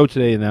 and Trudeau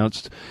today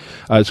announced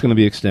it's going to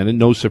be extended.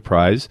 No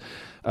surprise.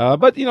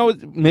 But,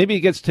 maybe it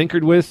gets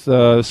tinkered with.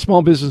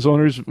 Small business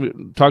owners,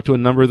 talk to a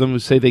number of them who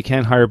say they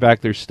can't hire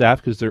back their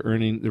staff because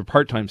their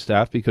part-time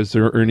staff because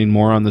they're earning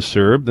more on the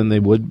CERB than they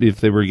would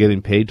if they were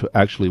getting paid to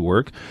actually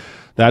work.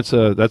 That's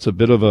a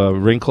bit of a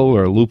wrinkle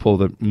or a loophole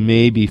that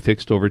may be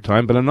fixed over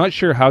time, but I'm not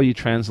sure how you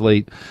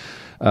translate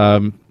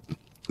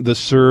the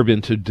CERB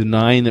into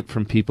denying it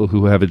from people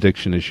who have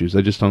addiction issues.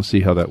 I just don't see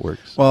how that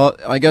works. Well,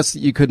 I guess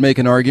you could make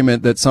an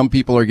argument that some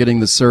people are getting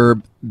the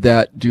CERB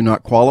that do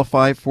not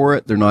qualify for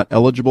it. They're not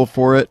eligible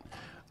for it.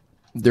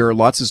 There are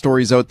lots of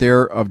stories out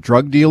there of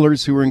drug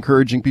dealers who are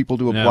encouraging people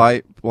to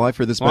apply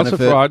for this benefit. Lots of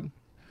fraud.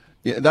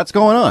 Yeah, that's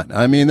going on.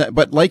 I mean,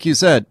 but like you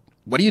said,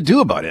 what do you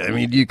do about it? I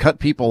mean, do you cut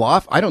people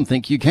off? I don't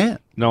think you can.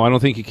 No, I don't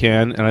think you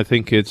can, and I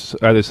think it's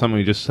either something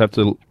we just have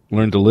to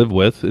learn to live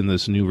with in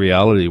this new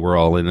reality we're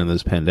all in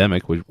this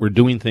pandemic. We're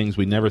doing things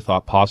we never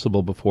thought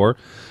possible before.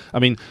 I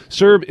mean,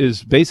 CERB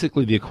is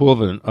basically the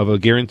equivalent of a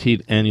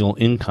guaranteed annual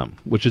income,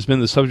 which has been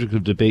the subject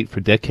of debate for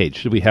decades.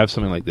 Should we have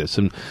something like this?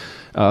 And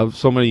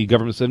So many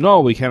governments said, no,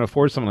 we can't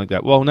afford something like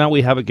that. Well, now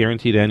we have a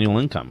guaranteed annual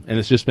income, and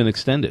it's just been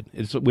extended.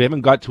 We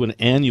haven't got to an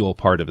annual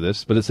part of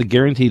this, but it's a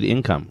guaranteed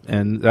income,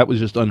 and that was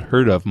just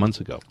unheard of months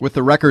ago. With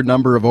the record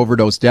number of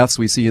overdose deaths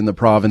we see in the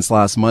province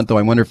last month, though,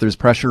 I wonder if there's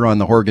pressure on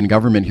the Horgan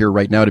government here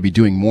right now to be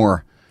doing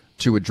more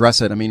to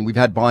address it. I mean, we've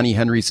had Bonnie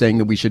Henry saying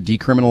that we should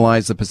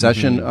decriminalize the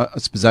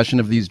possession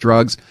of these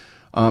drugs.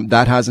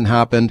 That hasn't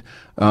happened.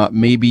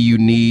 Maybe you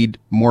need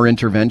more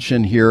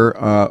intervention here.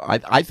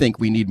 I think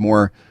we need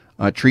more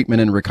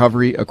treatment and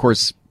recovery. Of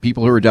course,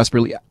 people who are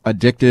desperately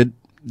addicted,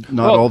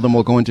 not all of them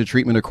will go into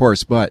treatment, of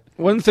course, but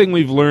one thing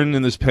we've learned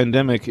in this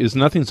pandemic is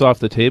nothing's off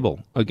the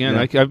table. Again,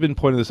 I've been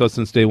pointing this out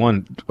since day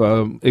one.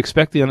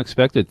 Expect the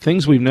unexpected.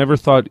 Things we've never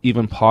thought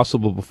even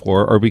possible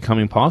before are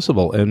becoming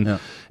possible, and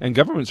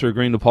governments are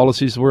agreeing to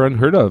policies that were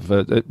unheard of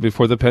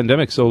before the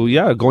pandemic. So,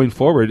 going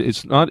forward,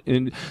 it's not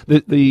in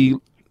the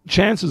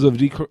chances of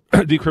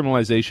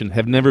decriminalization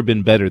have never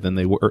been better than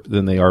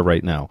they are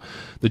right now.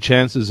 The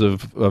chances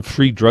of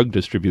free drug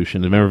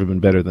distribution have never been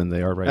better than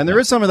they are right now. And there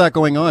is some of that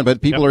going on, but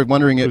people are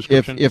wondering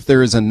if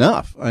there is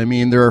enough. I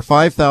mean, there are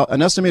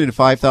an estimated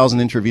 5,000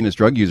 intravenous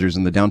drug users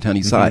in the downtown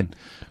east side.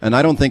 And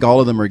I don't think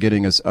all of them are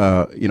getting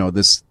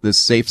this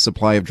safe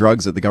supply of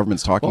drugs that the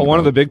government's talking about. Well, one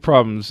of the big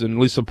problems, and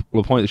Lisa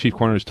Lapointe, the chief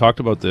coroner, has talked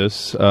about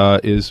this,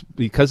 is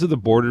because of the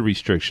border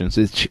restrictions,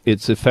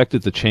 it's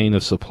affected the chain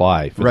of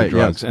supply for the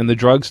drugs. And the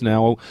drugs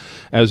now,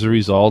 as a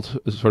result,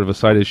 sort of a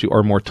side issue,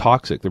 are more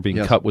toxic. They're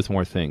being cut with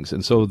more things.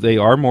 And so they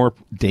are more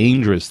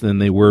dangerous than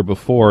they were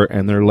before,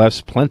 and they're less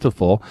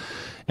plentiful.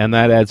 And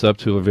that adds up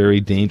to a very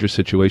dangerous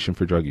situation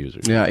for drug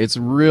users. Yeah, it's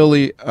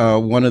really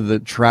one of the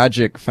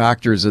tragic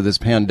factors of this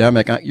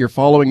pandemic. You're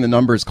following the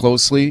numbers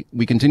closely.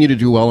 We continue to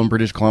do well in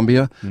British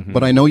Columbia,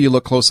 but I know you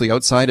look closely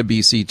outside of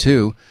BC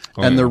too,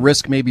 the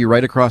risk may be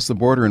right across the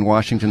border in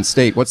Washington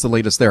State. What's the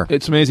latest there?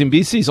 It's amazing.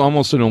 BC is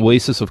almost an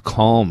oasis of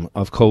calm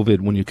of COVID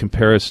when you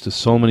compare us to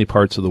so many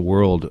parts of the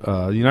world.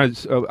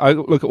 I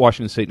look at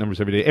Washington State numbers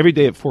every day. Every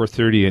day at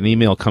 4:30, an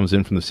email comes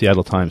in from the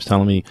Seattle Times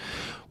telling me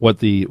what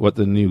the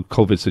new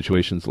COVID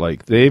situation's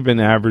like. They've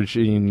been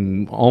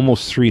averaging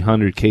almost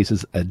 300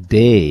 cases a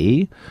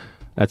day.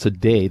 That's a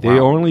day. They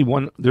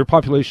their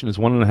population is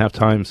 1.5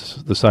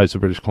 times the size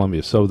of British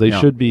Columbia. So they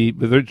should be,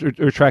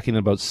 they're tracking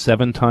about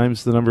 7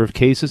 times the number of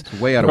cases.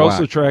 Way out of whack. They're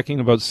also tracking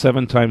about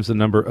 7 times the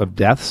number of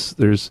deaths.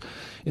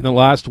 In the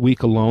last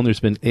week alone, there's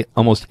been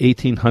almost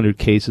 1,800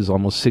 cases,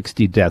 almost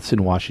 60 deaths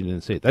in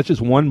Washington State. That's just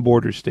one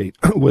border state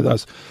with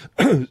us.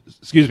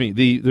 Excuse me.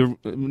 The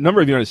number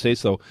of United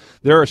States, though,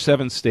 there are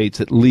 7 states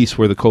at least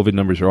where the COVID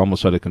numbers are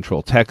almost out of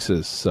control.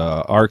 Texas,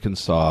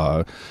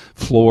 Arkansas,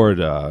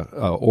 Florida,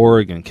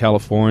 Oregon,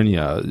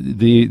 California.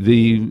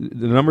 The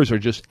numbers are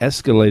just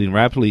escalating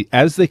rapidly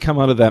as they come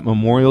out of that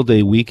Memorial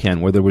Day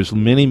weekend where there was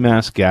many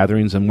mass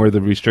gatherings and where the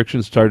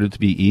restrictions started to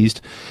be eased.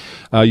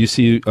 You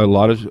see a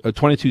lot of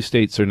 22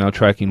 states are now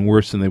tracking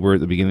worse than they were at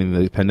the beginning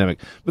of the pandemic.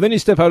 But then you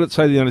step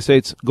outside the United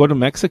States, go to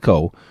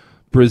Mexico,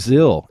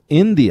 Brazil,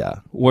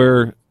 India,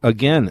 where,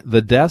 again,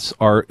 the deaths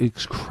are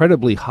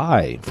incredibly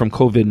high from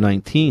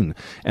COVID-19.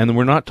 And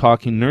we're not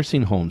talking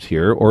nursing homes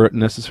here or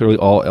necessarily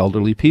all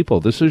elderly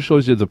people. This just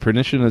shows you the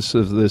perniciousness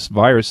of this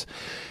virus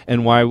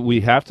and why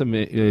we have to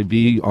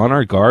be on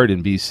our guard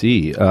in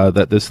BC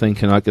that this thing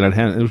cannot get out of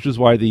hand, which is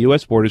why the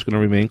U.S. border is going to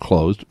remain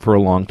closed for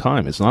a long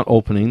time. It's not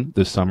opening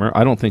this summer.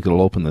 I don't think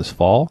it'll open this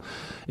fall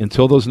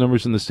until those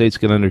numbers in the states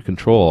get under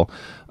control.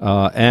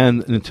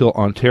 And until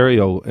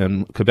Ontario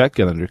and Quebec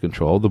get under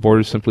control, the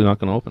border is simply not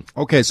going to open.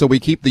 Okay, so we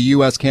keep the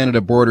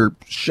U.S.-Canada border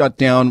shut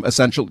down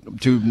essential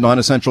to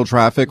non-essential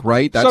traffic,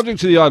 right? That's subject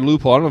to the odd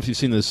loophole. I don't know if you've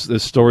seen this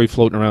story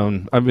floating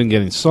around. I've been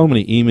getting so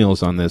many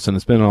emails on this, and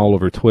it's been all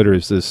over Twitter.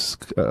 Is this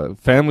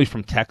family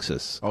from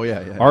Texas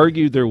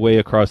argued their way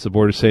across the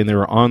border saying they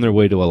were on their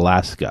way to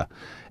Alaska.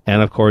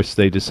 And, of course,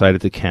 they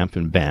decided to camp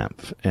in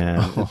Banff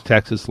and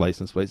Texas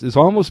license plates. It's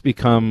almost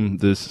become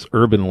this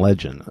urban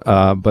legend.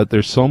 But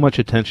there's so much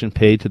attention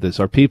paid to this.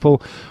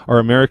 Are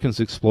Americans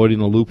exploiting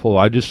the loophole?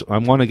 I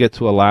want to get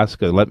to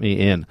Alaska. Let me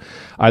in.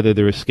 Either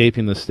they're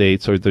escaping the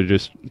states or they're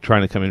just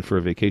trying to come in for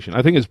a vacation.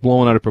 I think it's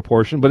blown out of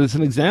proportion, but it's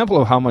an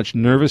example of how much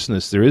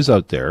nervousness there is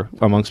out there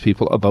amongst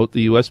people about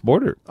the U.S.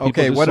 border.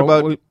 Okay, what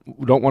about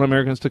don't want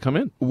Americans to come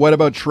in? What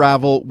about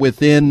travel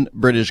within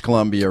British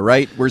Columbia,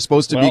 right? We're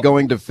supposed to be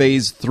going to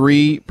phase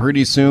 3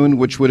 pretty soon,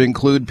 which would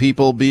include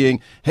people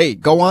being, hey,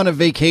 go on a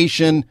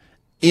vacation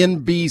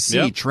in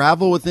BC,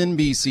 travel within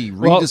BC,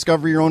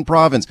 rediscover your own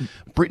province.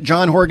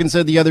 John Horgan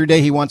said the other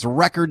day he wants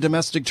record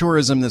domestic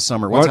tourism this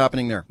summer. What's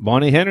happening there?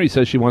 Bonnie Henry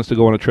says she wants to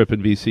go on a trip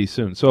in BC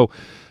soon. So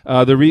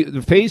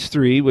the phase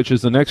 3, which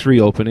is the next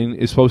reopening,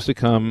 is supposed to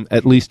come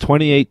at least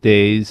 28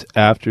 days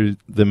after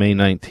the May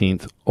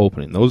 19th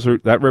opening.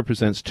 That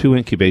represents 2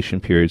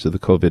 incubation periods of the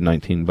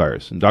COVID-19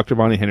 virus. And Dr.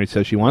 Bonnie Henry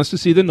says she wants to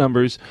see the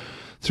numbers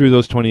through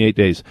those 28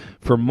 days.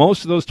 For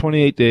most of those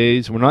 28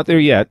 days, we're not there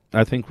yet.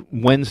 I think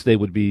Wednesday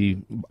would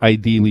be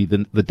ideally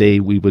the day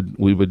would be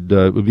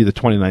the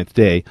 29th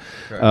day.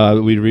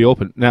 We'd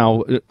reopen.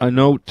 Now, a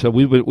note,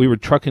 we were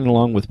trucking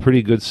along with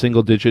pretty good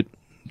single-digit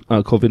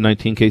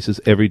COVID-19 cases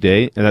every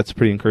day, and that's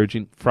pretty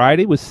encouraging.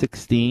 Friday was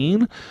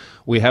 16.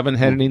 We haven't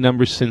had any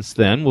numbers since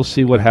then. We'll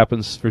see what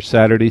happens for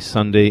Saturday,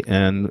 Sunday,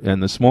 and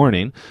this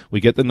morning. We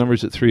get the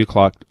numbers at 3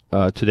 o'clock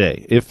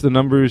today. If the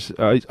numbers,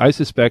 I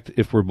suspect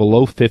if we're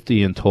below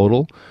 50 in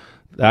total,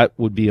 that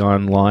would be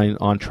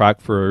on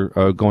track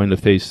for going to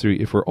phase 3.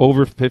 If we're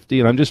over 50,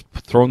 and I'm just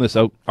throwing this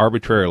out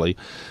arbitrarily,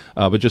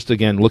 but just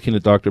again, looking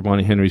at Dr.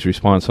 Bonnie Henry's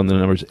response on the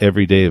numbers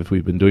every day, if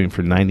we've been doing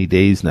for 90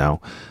 days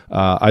now,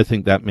 I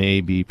think that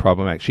may be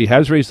problematic. She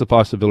has raised the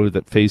possibility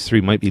that phase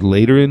 3 might be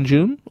later in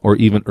June or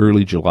even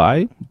early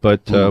July,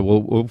 but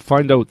we'll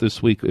find out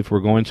this week if we're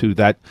going to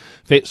that.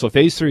 So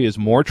phase 3 is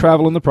more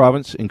travel in the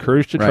province,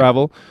 encouraged to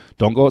travel.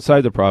 Don't go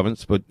outside the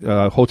province, but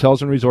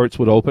hotels and resorts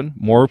would open,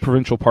 more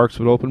provincial parks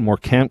would open, more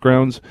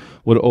campgrounds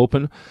would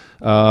open.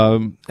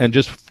 And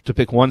just to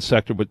pick one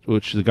sector,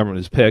 which the government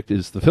has picked,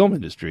 is the film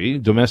industry.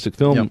 Domestic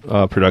film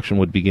production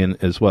would begin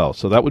as well.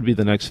 So that would be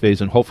the next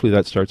phase, and hopefully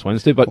that starts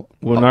Wednesday, but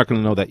we're not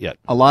going to know that yet.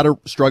 A lot of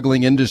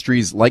struggling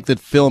industries, like the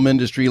film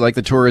industry, like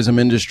the tourism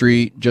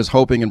industry, just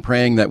hoping and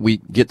praying that we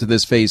get to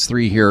this phase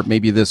 3 here,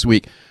 maybe this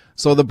week.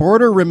 So the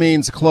border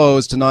remains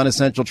closed to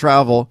non-essential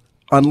travel,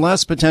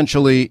 unless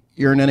potentially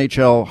you're an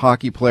NHL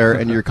hockey player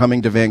and you're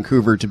coming to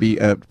Vancouver to be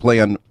play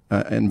in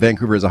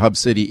Vancouver as a hub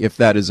city, if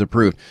that is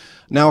approved.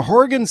 Now,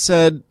 Horgan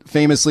said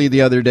famously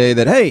the other day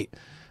that, hey,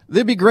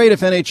 it'd be great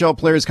if NHL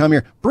players come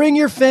here. Bring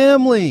your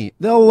family.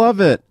 They'll love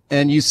it.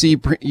 And you see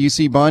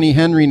Bonnie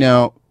Henry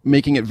now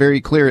making it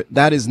very clear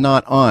that is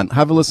not on.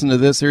 Have a listen to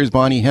this. Here's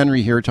Bonnie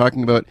Henry here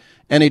talking about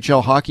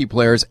NHL hockey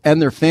players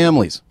and their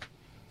families.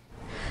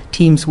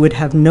 Teams would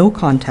have no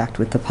contact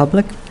with the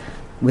public,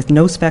 with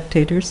no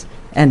spectators,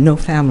 and no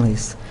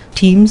families.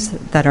 Teams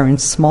that are in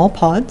small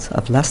pods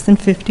of less than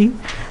 50,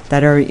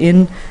 that are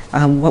in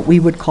what we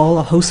would call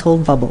a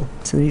household bubble.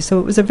 So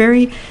it was a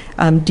very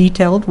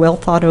detailed,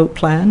 well-thought-out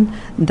plan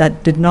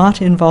that did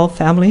not involve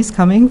families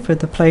coming for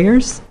the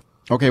players.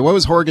 Okay, what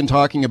was Horgan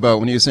talking about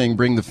when he was saying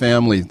bring the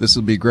family? This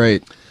will be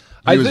great.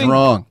 He was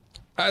wrong.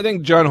 I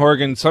think John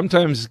Horgan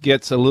sometimes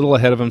gets a little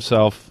ahead of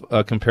himself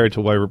compared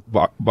to where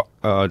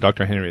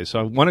Dr. Henry is.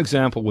 So one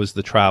example was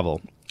the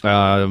travel.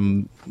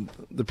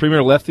 The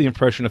Premier left the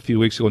impression a few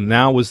weeks ago,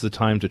 now was the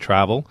time to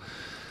travel,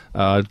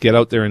 get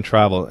out there and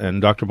travel.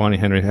 And Dr. Bonnie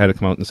Henry had to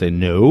come out and say,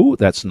 no,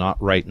 that's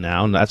not right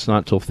now, and that's not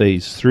until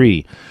phase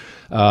 3.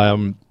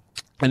 And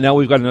now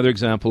we've got another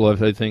example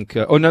of, I think,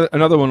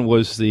 another one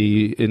was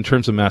in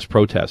terms of mass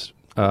protest.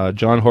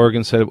 John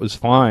Horgan said it was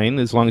fine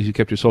as long as you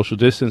kept your social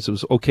distance. It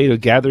was okay to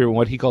gather in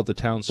what he called the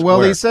town square.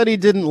 Well, he said he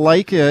didn't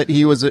like it.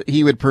 He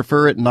would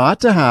prefer it not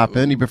to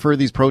happen. He preferred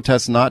these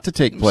protests not to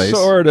take place.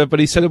 Sort of, but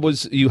he said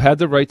you had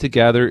the right to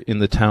gather in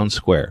the town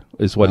square,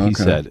 is what he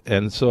said.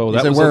 And so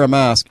that was wear a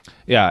mask.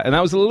 Yeah, and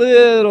that was a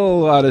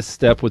little out of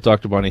step with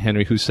Dr. Bonnie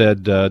Henry, who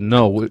said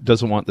no,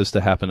 doesn't want this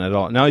to happen at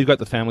all. Now you've got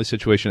the family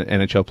situation at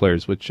NHL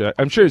players, which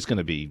I'm sure is going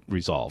to be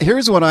resolved.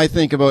 Here's what I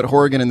think about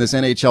Horgan and this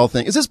NHL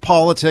thing. Is this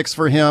politics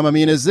for him? I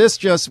mean, is this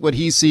just what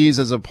he sees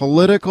as a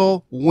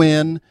political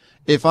win?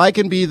 If I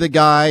can be the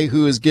guy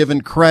who is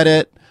given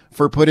credit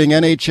for putting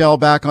NHL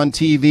back on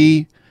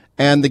TV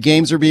and the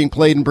games are being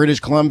played in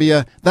British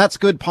Columbia, that's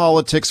good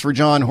politics for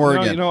John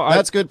Horgan.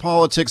 That's good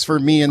politics for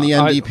me and the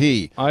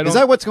NDP. Is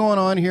that what's going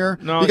on here?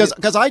 No,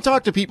 because I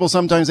talk to people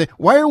sometimes, say,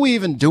 why are we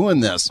even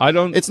doing this?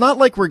 It's not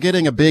like we're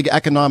getting a big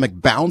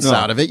economic bounce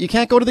out of it. You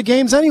can't go to the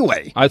games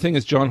anyway. I think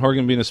it's John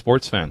Horgan being a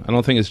sports fan. I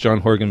don't think it's John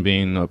Horgan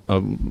being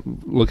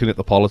looking at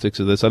the politics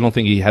of this. I don't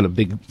think he had a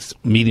big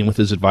meeting with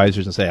his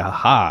advisors and say,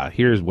 aha,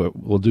 here's what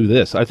we'll do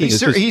this. I think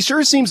he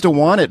sure seems to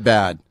want it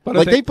bad.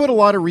 But they put a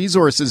lot of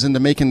resources into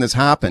making this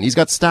happen. He's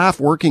got staff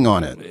working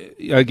on it.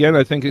 Again,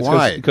 I think it's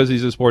because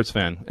he's a sports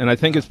fan. And I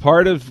think it's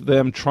part of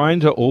them trying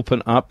to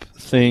open up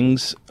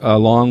things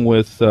along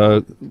with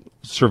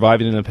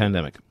surviving in a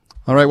pandemic.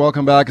 All right,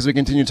 welcome back as we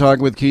continue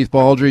talking with Keith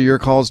Baldry. Your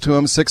calls to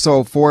him,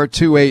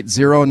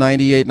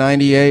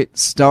 604-280-9898,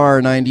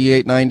 star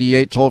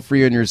 9898, toll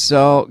free on your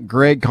cell.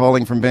 Greg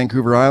calling from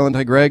Vancouver Island.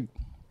 Hi, Greg.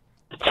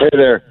 Hey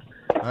there.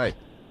 Hi.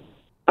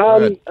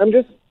 I'm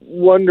just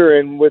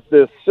wondering with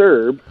this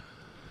CERB,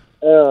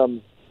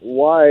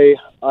 why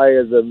I,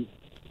 as a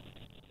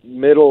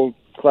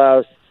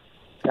middle-class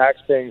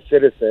tax-paying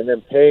citizen, am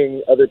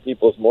paying other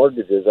people's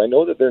mortgages. I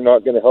know that they're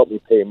not going to help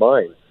me pay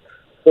mine.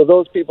 So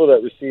those people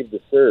that receive the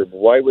CERB,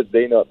 why would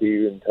they not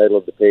be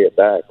entitled to pay it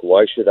back?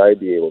 Why should I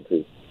be able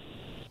to?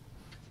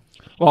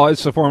 Well,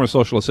 it's a form of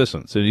social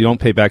assistance. You don't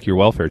pay back your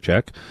welfare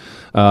check.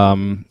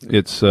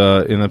 It's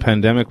in a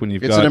pandemic when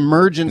it's an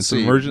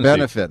emergency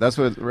benefit. That's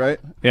what, right?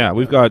 Yeah,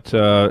 we've got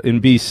in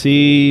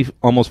BC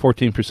almost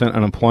 14%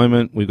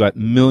 unemployment. We've got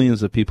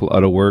millions of people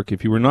out of work.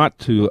 If you were not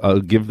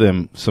to give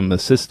them some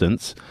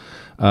assistance,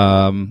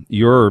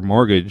 your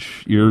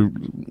mortgage,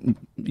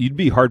 you'd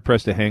be hard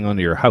pressed to hang on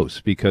to your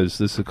house because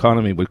this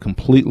economy would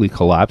completely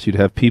collapse. You'd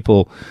have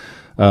people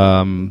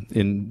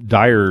in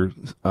dire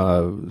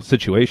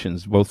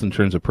situations, both in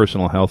terms of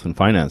personal health and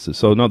finances.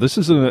 So, no, this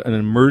is an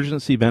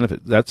emergency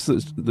benefit. That's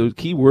the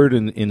key word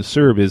in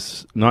CERB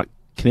is not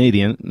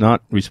Canadian,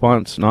 not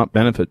response, not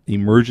benefit,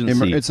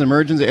 emergency. It's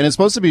emergency, and it's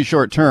supposed to be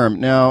short term.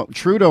 Now,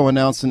 Trudeau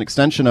announced an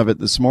extension of it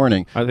this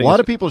morning. A lot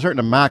of people are starting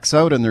to max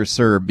out on their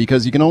CERB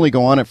because you can only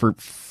go on it for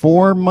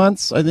 4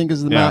 months, I think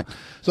is the max.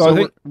 So I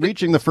think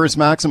reaching the first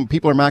maximum,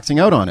 people are maxing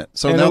out on it.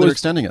 So now they're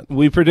extending it.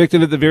 We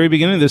predicted at the very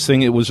beginning of this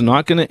thing, it was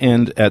not going to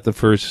end at the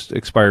first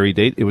expiry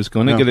date. It was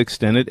going to get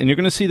extended, and you're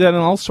going to see that in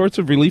all sorts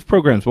of relief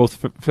programs,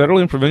 both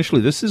federally and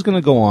provincially. This is going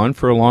to go on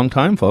for a long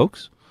time,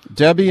 folks.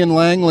 Debbie in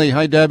Langley.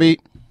 Hi, Debbie.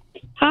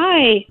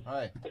 Hi.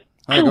 Hi,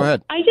 go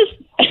ahead. I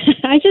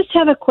just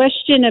have a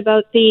question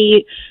about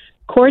the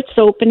courts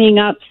opening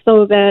up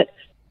so that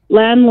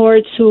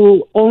landlords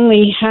who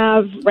only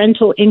have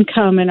rental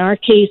income, in our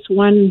case,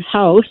 one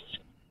house,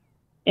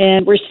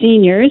 and we're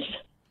seniors,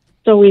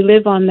 so we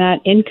live on that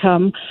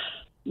income,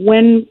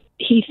 when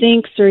he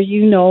thinks, or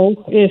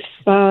if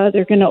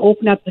they're going to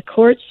open up the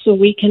courts so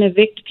we can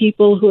evict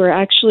people who are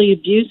actually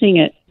abusing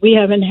it. We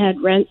haven't had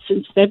rent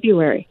since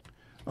February.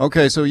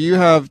 Okay, so you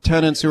have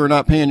tenants who are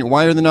not paying.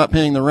 Why are they not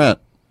paying the rent?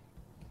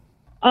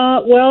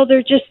 Well,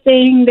 they're just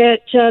saying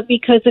that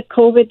because of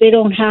COVID, they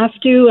don't have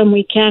to, and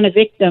we can't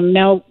evict them.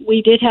 Now,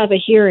 we did have a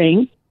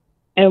hearing,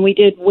 and we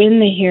did win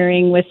the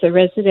hearing with the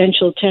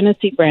residential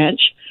tenancy branch,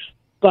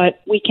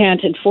 but we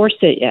can't enforce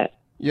it yet.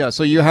 Yeah,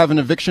 so you have an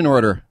eviction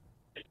order.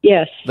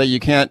 Yes. That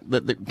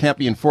can't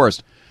be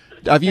enforced.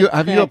 Have you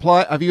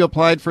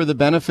applied for the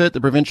benefit,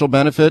 the provincial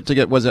benefit, to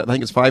get? I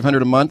think it's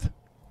 $500 a month.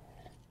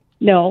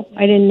 No,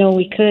 I didn't know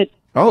we could.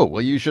 Oh,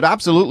 well, you should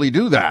absolutely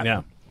do that.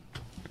 Yeah.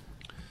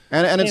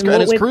 And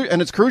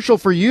it's crucial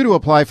for you to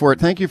apply for it.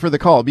 Thank you for the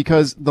call,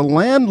 because the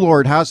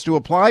landlord has to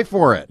apply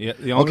for it. Yeah,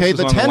 the onus is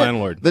on the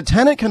landlord. The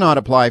tenant cannot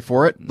apply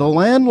for it. The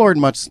landlord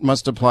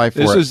must apply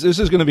for it. This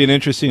is going to be an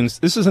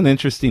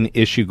interesting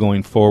issue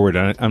going forward.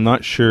 I'm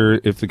not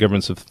sure if the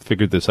governments have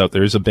figured this out.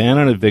 There is a ban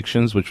on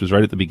evictions, which was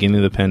right at the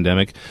beginning of the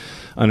pandemic,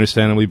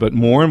 understandably, but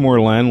more and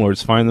more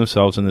landlords find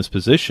themselves in this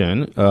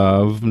position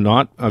of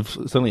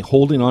suddenly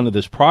holding on to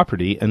this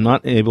property and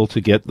not able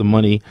to get the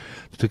money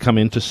to come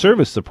in to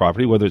service the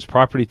property, whether it's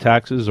property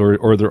taxes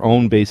or their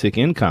own basic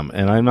income.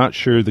 And I'm not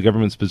sure the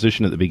government's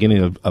position at the beginning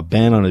of a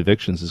ban on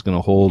evictions is going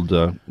to hold.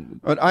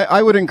 But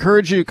I would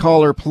encourage you,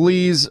 caller,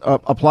 please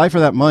apply for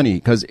that money,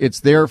 because it's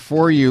there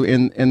for you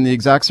in the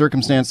exact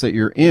circumstance that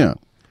you're in.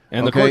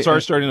 And the courts are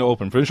starting to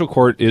open. Provincial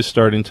court is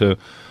starting to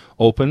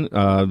open.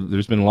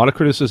 There's been a lot of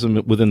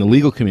criticism within the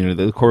legal community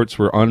that the courts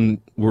were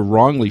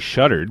wrongly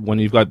shuttered when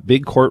you've got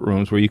big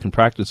courtrooms where you can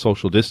practice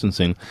social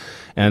distancing,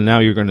 and now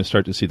you're going to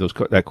start to see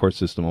that court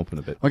system open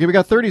a bit. Okay, we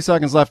got 30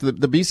 seconds left. The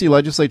BC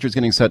legislature is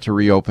getting set to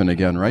reopen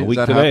again, right? Is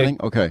that happening?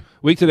 Okay.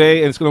 Week today,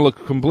 and it's going to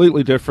look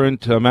completely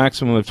different. A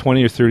maximum of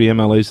 20 or 30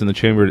 MLAs in the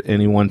chamber at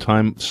any one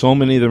time. So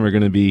many of them are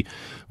going to be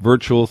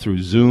virtual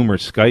through Zoom or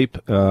Skype.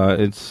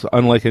 It's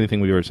unlike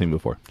anything we've ever seen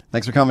before.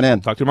 Thanks for coming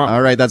in. Talk to you tomorrow.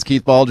 All right, that's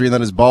Keith Baldry, and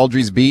that is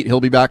Baldry's Beat. He'll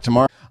be back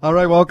tomorrow. All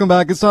right, welcome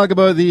back. Let's talk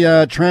about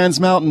the Trans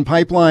Mountain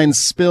pipeline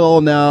spill.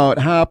 Now, it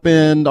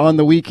happened on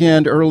the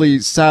weekend, early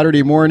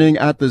Saturday morning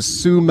at the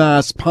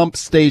Sumas pump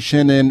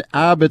station in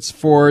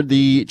Abbotsford.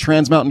 The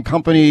Trans Mountain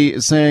company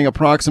is saying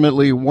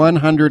approximately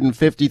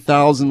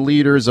 150,000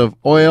 liters of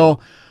oil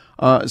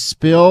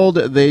spilled.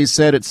 They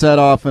said it set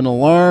off an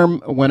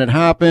alarm when it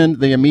happened.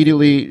 They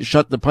immediately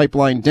shut the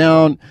pipeline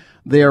down.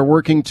 They are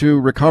working to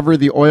recover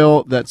the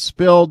oil that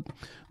spilled.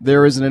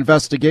 There is an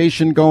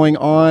investigation going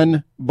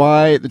on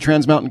by the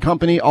Trans Mountain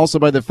Company, also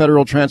by the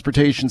Federal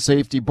Transportation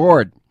Safety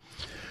Board.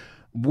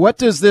 What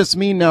does this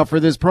mean now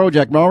for this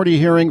project? I'm already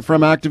hearing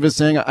from activists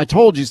saying, I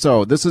told you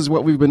so. This is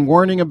what we've been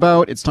warning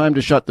about. It's time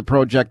to shut the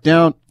project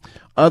down.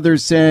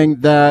 Others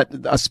saying that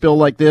a spill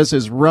like this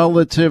is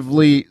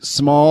relatively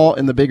small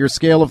in the bigger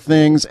scale of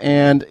things,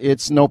 and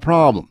it's no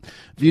problem.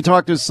 If you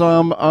talk to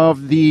some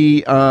of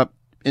the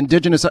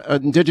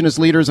indigenous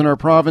leaders in our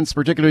province,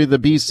 particularly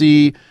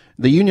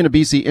the Union of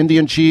BC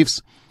Indian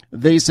Chiefs,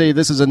 they say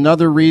this is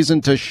another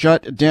reason to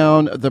shut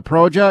down the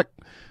project.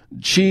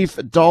 Chief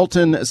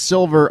Dalton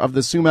Silver of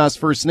the Sumas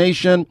First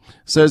Nation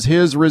says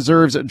his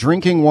reserves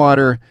drinking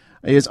water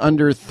is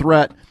under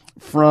threat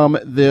from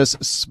this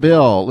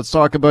spill. Let's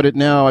talk about it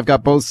now. I've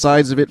got both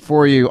sides of it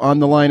for you. On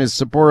the line is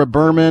Sephora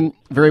Berman,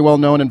 very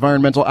well-known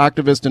environmental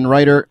activist and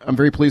writer. I'm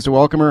very pleased to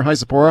welcome her. Hi,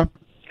 Sephora.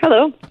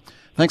 Hello.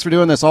 Thanks for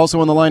doing this. Also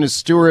on the line is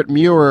Stuart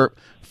Muir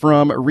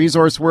from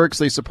Resource Works.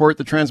 They support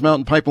the Trans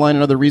Mountain Pipeline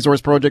and other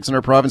resource projects in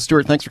our province.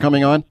 Stuart, thanks for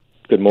coming on.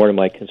 Good morning,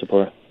 Mike and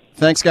Sephora.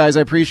 Thanks, guys.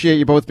 I appreciate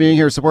you both being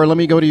here. Sephora, let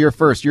me go to you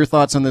first. Your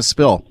thoughts on this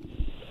spill?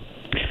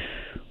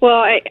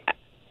 Well,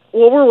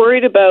 what we're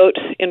worried about,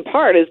 in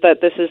part, is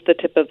that this is the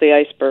tip of the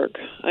iceberg.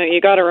 You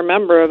got to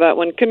remember that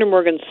when Kinder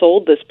Morgan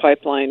sold this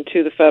pipeline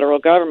to the federal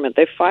government,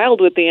 they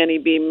filed with the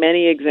NEB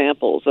many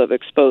examples of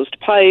exposed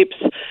pipes.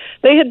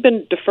 They had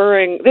been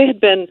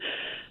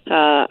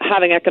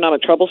having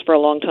economic troubles for a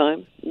long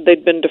time.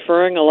 They'd been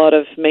deferring a lot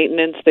of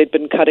maintenance. They'd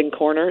been cutting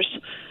corners.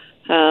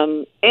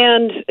 And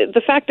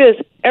the fact is,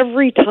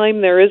 every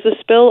time there is a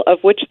spill, of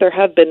which there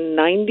have been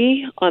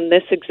 90 on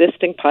this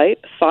existing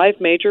pipe, 5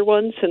 major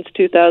ones since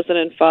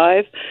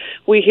 2005,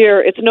 we hear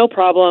it's no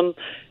problem,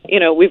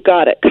 we've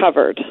got it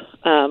covered.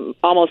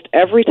 Almost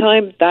every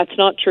time that's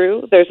not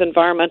true. There's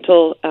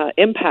environmental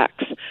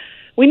impacts.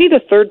 We need a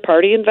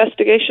third-party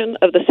investigation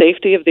of the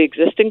safety of the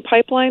existing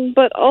pipeline,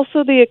 but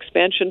also the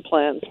expansion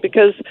plans,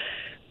 because,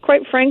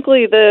 quite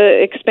frankly, the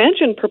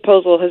expansion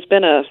proposal has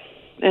been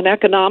an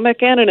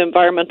economic and an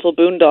environmental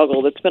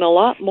boondoggle that's been a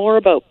lot more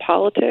about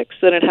politics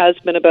than it has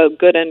been about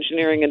good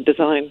engineering and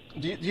design.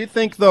 Do you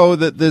think, though,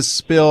 that this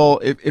spill,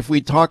 if we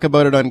talk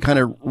about it on kind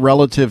of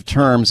relative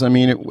terms,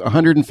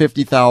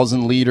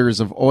 150,000 liters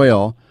of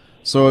oil.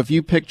 So if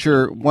you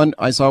picture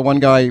I saw one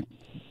guy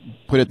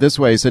put it this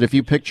way, he said if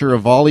you picture a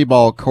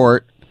volleyball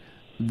court,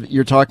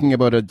 you're talking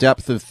about a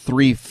depth of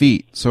 3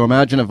 feet. So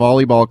imagine a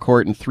volleyball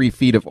court and 3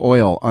 feet of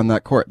oil on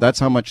that court. That's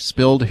how much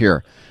spilled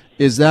here.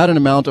 Is that an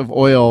amount of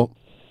oil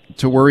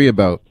to worry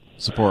about,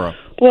 Sephora?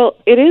 Well,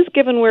 it is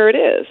given where it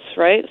is,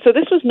 right? So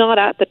this was not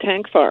at the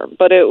tank farm,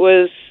 but it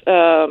was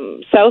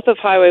south of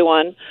Highway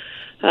 1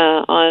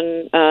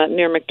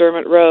 near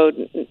McDermott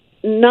Road.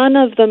 None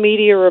of the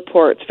media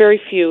reports,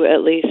 very few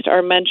at least,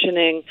 are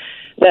mentioning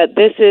that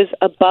this is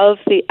above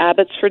the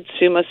Abbotsford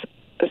Sumas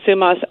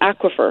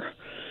aquifer.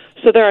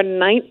 So there are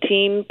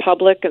 19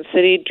 public and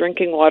city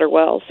drinking water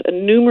wells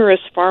and numerous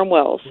farm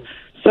wells.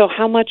 So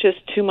how much is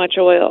too much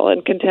oil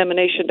and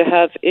contamination to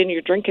have in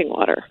your drinking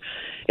water?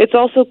 It's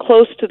also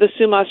close to the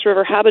Sumas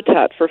River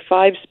habitat for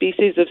 5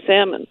 species of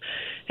salmon.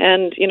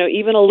 And,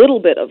 even a little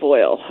bit of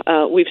oil,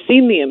 we've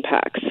seen the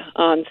impacts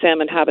on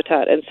salmon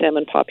habitat and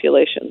salmon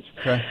populations.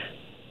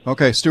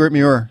 Okay, Stuart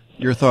Muir,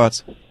 your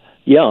thoughts?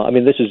 Yeah,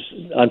 this is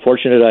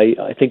unfortunate.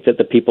 I think that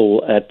the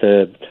people at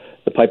the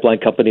pipeline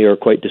company are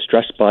quite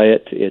distressed by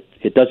it.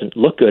 It doesn't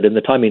look good, and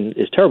the timing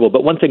is terrible.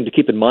 But one thing to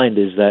keep in mind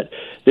is that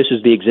this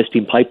is the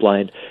existing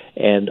pipeline,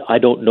 and I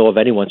don't know of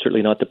anyone,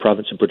 certainly not the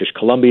province of British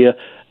Columbia,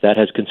 that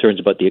has concerns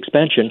about the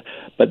expansion.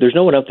 But there's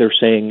no one out there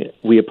saying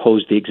we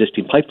oppose the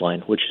existing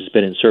pipeline, which has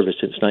been in service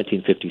since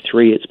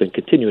 1953. It's been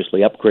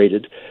continuously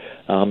upgraded.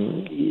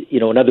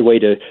 Another way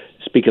to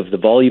speak of the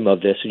volume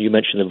of this, and you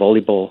mentioned the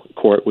volleyball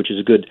court, which is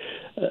a good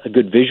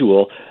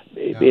visual.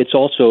 Yeah. It's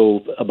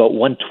also about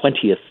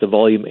 1/20th the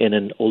volume in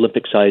an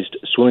Olympic-sized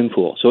swimming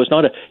pool. So it's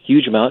not a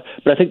huge amount,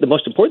 but I think the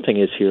most important thing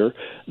is here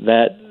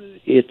that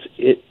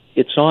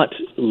it's not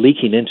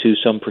leaking into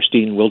some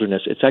pristine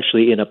wilderness. It's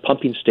actually in a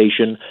pumping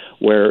station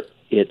where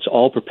it's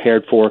all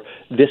prepared for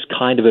this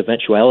kind of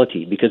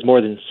eventuality, because more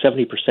than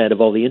 70%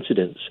 of all the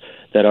incidents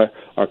that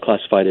are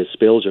classified as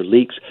spills or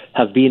leaks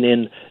have been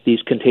in these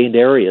contained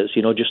areas.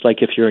 Just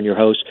like if you're in your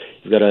house,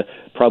 you've got a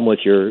problem with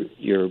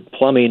your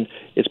plumbing,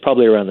 it's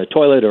probably around the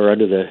toilet or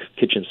under the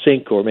kitchen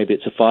sink, or maybe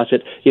it's a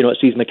faucet.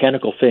 It's these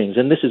mechanical things.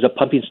 And this is a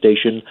pumping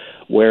station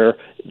where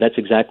that's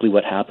exactly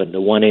what happened. A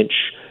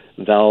 1-inch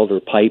valve or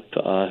pipe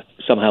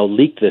somehow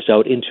leaked this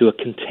out into a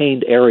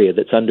contained area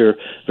that's under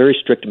very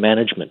strict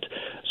management.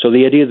 So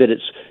the idea that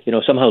it's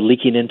somehow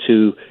leaking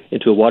into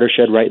a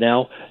watershed right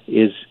now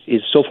is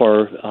so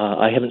far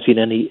I haven't seen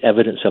any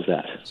evidence of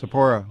that.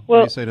 Sephora, what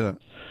do you say to that?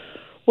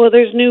 Well,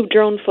 there's new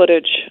drone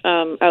footage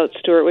out,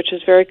 Stuart, which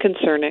is very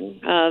concerning.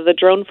 The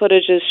drone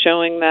footage is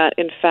showing that,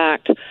 in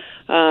fact,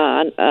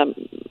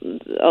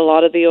 a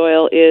lot of the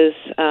oil is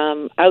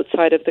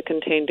outside of the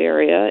contained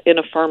area in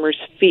a farmer's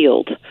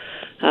field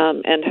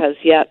and has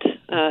yet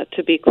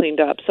to be cleaned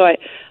up. So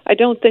I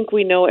don't think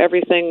we know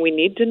everything we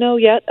need to know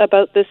yet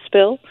about this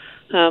spill,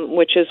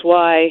 which is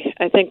why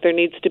I think there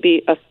needs to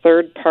be a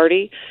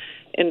third-party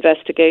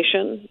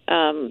investigation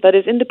that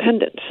is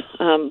independent,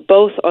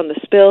 both on the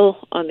spill,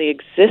 on the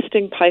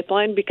existing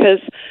pipeline, because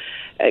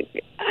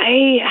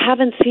I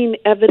haven't seen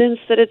evidence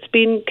that it's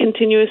been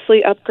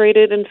continuously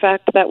upgraded. In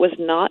fact, that was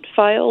not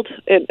filed.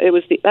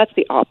 That's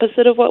the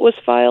opposite of what was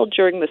filed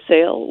during the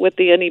sale with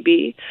the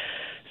NEB.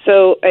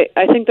 So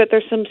I think that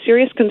there's some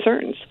serious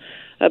concerns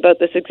about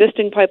this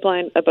existing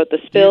pipeline, about the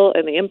spill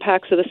and the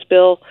impacts of the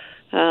spill,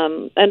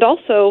 and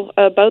also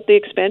about the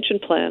expansion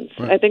plans.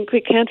 Right. I think we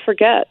can't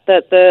forget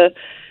that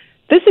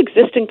this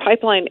existing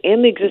pipeline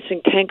and the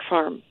existing tank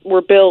farm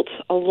were built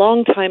a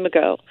long time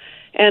ago,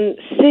 and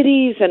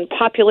cities and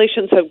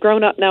populations have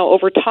grown up now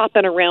over top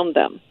and around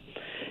them.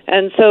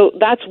 And so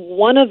that's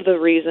one of the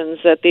reasons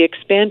that the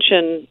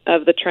expansion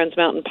of the Trans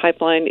Mountain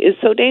Pipeline is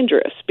so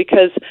dangerous,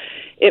 because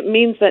it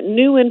means that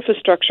new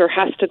infrastructure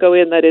has to go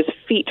in that is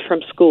feet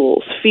from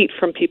schools, feet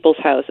from people's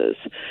houses,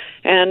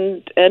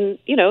 and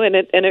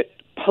it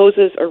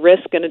poses a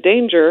risk and a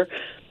danger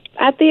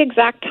at the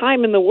exact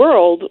time in the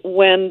world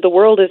when the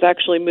world is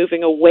actually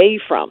moving away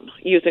from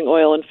using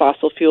oil and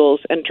fossil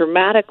fuels and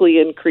dramatically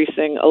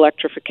increasing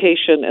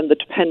electrification and the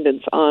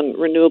dependence on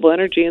renewable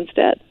energy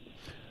instead.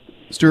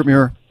 Stuart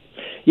Muir.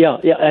 Yeah,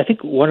 I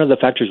think one of the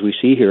factors we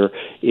see here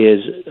is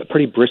a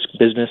pretty brisk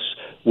business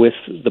with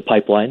the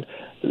pipeline.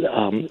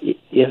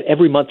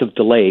 Every month of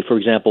delay, for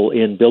example,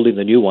 in building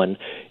the new one,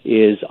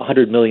 is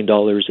 $100 million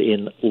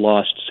in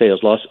lost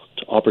sales, lost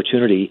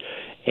opportunity.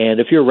 And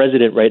if you're a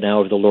resident right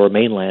now of the Lower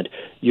Mainland,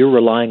 you're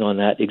relying on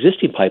that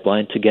existing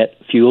pipeline to get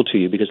fuel to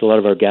you, because a lot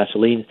of our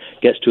gasoline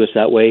gets to us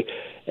that way.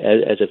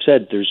 As I've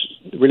said, there's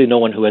really no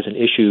one who has an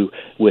issue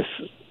with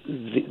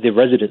the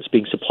residents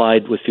being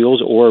supplied with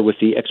fuels or with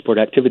the export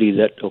activity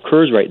that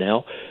occurs right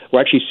now.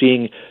 We're actually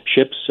seeing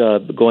ships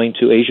going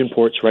to Asian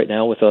ports right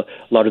now with a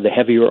lot of the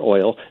heavier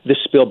oil. This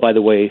spill, by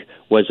the way,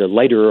 was a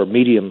lighter or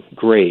medium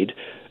grade,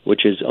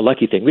 which is a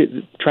lucky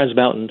thing. Trans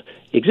Mountain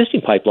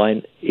existing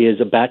pipeline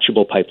is a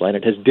batchable pipeline.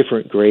 It has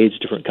different grades,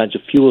 different kinds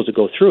of fuels that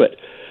go through it.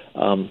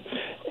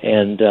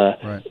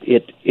 Right.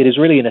 It is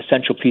really an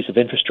essential piece of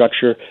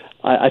infrastructure.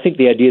 I think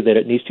the idea that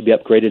it needs to be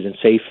upgraded and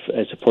safe,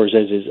 as Sapor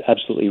says, is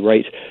absolutely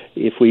right.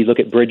 If we look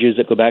at bridges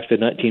that go back to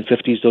the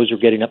 1950s, those are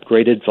getting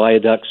upgraded,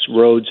 viaducts,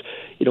 roads.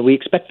 We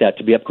expect that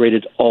to be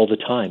upgraded all the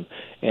time.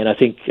 And I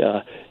think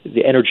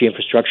the energy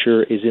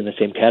infrastructure is in the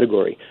same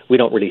category. We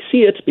don't really see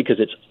it because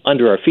it's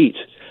under our feet,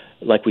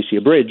 like we see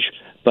a bridge,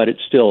 but it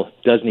still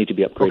does need to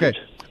be upgraded.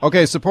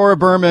 Okay, Sapora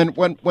Berman,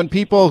 when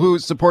people who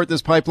support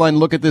this pipeline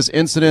look at this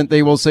incident,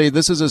 they will say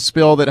this is a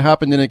spill that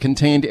happened in a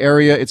contained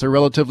area. It's a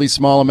relatively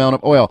small amount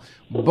of oil.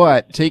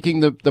 But taking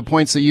the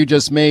points that you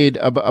just made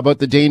about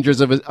the dangers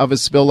of a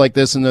spill like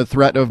this and the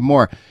threat of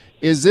more,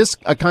 is this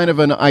a kind of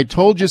an I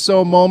told you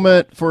so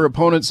moment for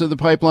opponents of the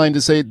pipeline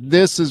to say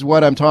this is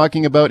what I'm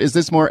talking about? Is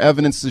this more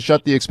evidence to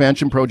shut the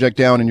expansion project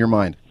down in your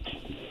mind?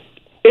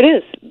 It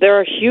is. There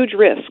are huge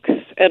risks.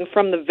 And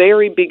from the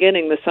very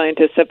beginning, the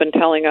scientists have been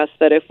telling us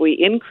that if we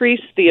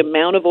increase the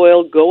amount of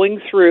oil going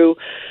through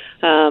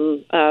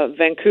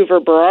Vancouver,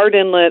 Burrard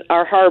Inlet,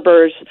 our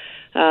harbors,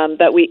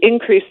 that we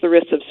increase the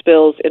risk of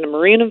spills in a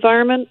marine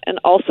environment and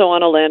also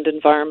on a land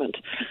environment.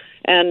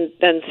 And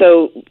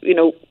so,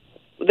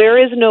 there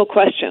is no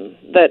question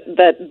that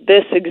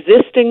this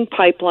existing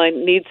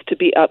pipeline needs to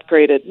be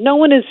upgraded. No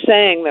one is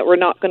saying that we're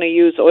not going to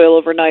use oil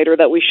overnight or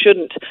that we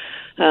shouldn't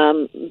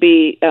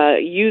be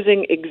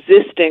using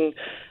existing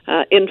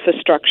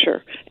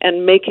infrastructure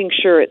and making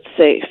sure it's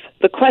safe.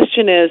 The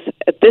question is,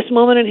 at this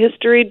moment in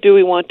history, do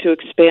we want to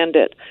expand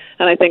it?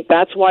 And I think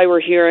that's why we're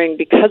hearing,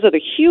 because of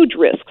the huge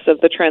risks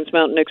of the Trans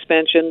Mountain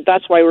expansion,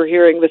 that's why we're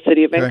hearing the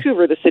City of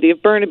Vancouver, the City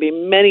of Burnaby,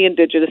 many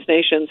Indigenous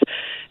nations,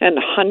 and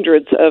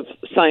hundreds of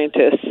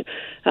scientists,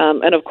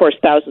 and of course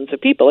thousands of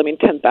people.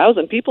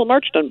 10,000 people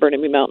marched on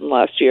Burnaby Mountain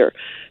last year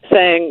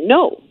saying,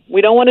 no,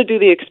 we don't want to do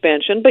the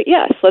expansion, but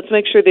yes, let's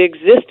make sure the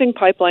existing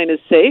pipeline is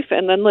safe,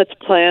 and then let's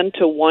plan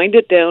to wind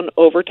it down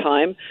over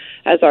time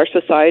as our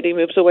society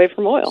moves away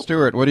from oil.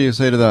 Stuart, what do you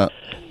say to that?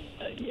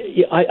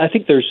 Yeah, I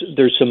think there's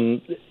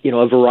some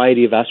a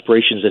variety of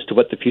aspirations as to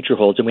what the future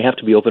holds, and we have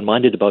to be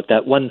open-minded about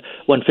that. One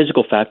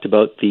physical fact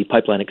about the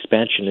pipeline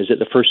expansion is that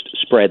the first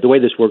spread, the way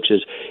this works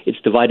is it's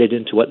divided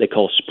into what they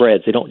call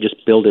spreads. They don't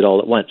just build it all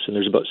at once, and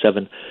there's about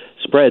 7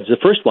 spreads. The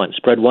first one,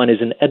 spread 1,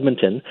 is in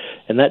Edmonton,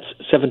 and that's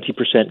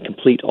 70%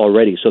 complete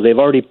already. So they've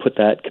already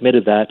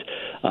committed that,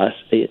 a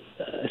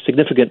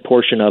significant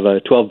portion of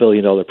a $12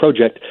 billion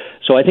project.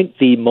 So I think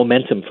the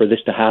momentum for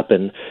this to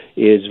happen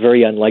is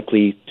very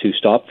unlikely to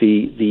stop.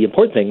 The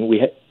important thing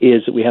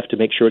is that we have to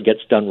make sure it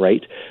gets done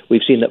right.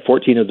 We've seen that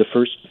 14 of the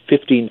first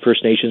 15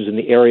 First Nations in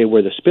the area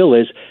where the spill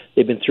is,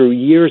 they've been through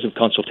years of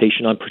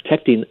consultation on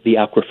protecting the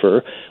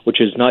aquifer, which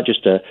is not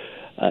just a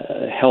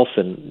health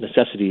and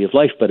necessity of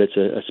life, but it's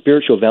a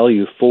spiritual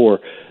value for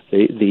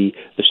the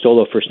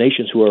Stolo First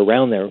Nations who are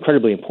around there,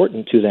 incredibly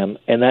important to them,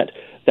 and that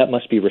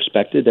must be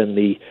respected. And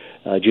the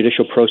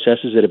judicial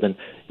processes that have been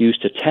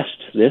used to test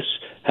this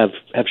have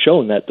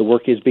shown that the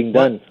work is being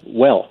done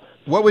well.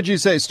 What would you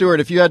say, Stuart,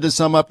 if you had to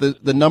sum up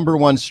the number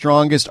one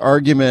strongest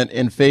argument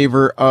in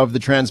favor of the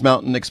Trans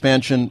Mountain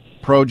expansion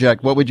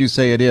project, what would you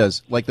say it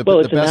is? Like the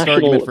best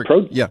argument for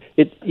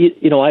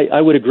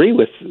I would agree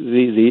with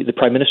the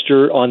Prime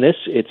Minister on this.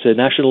 It's a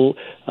national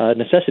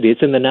necessity.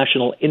 It's in the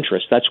national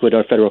interest. That's what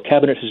our federal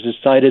cabinet has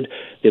decided.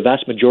 The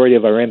vast majority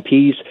of our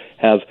MPs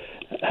have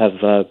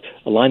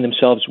aligned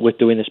themselves with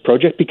doing this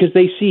project because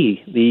they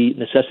see the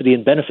necessity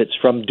and benefits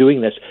from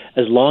doing this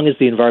as long as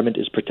the environment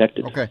is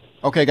protected.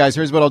 Okay, guys,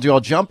 here's what I'll do. I'll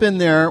jump in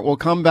there. We'll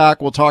come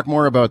back. We'll talk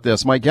more about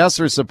this. My guests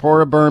are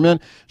Sapora Berman.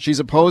 She's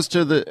opposed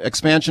to the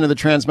expansion of the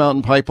Trans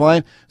Mountain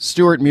Pipeline.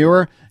 Stuart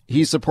Muir,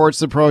 he supports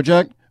the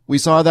project. We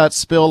saw that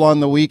spill on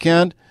the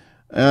weekend,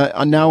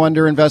 now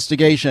under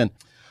investigation.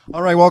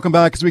 All right, welcome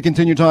back as we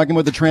continue talking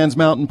with the Trans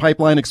Mountain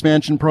Pipeline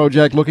Expansion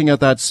Project, looking at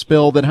that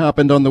spill that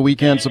happened on the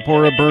weekend.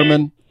 Sapora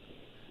Berman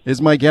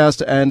is my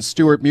guest, and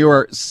Stuart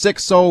Muir.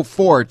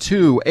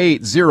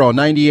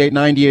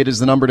 604-280-9898 is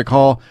the number to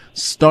call.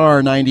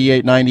 Star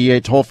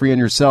 9898, toll free in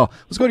your cell.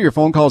 Let's go to your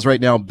phone calls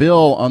right now.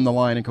 Bill on the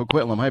line in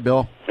Coquitlam. Hi,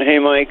 Bill. Hey,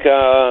 Mike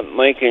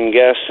and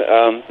Guess.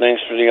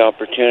 Thanks for the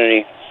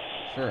opportunity.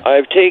 Sure.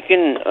 I've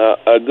taken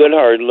a good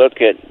hard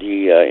look at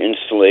the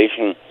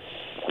installation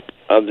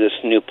of this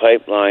new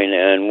pipeline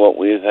and what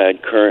we've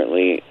had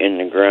currently in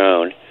the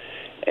ground.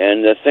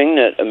 And the thing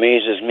that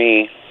amazes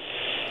me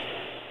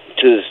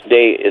to this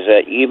day is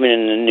that even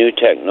in the new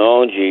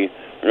technology,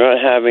 we're not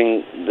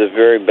having the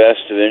very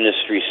best of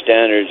industry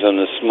standards on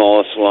the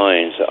smallest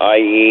lines,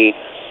 i.e.,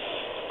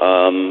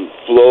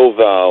 flow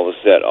valves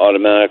that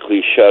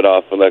automatically shut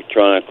off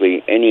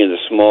electronically any of the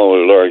small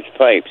or large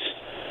pipes.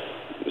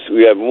 So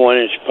we have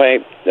 1-inch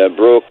pipe that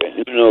broke, and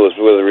who knows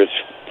whether it's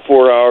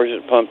 4 hours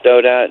it pumped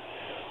out at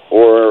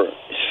or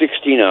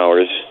 16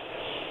 hours.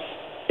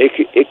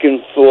 It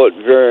can flow at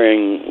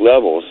varying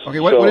levels.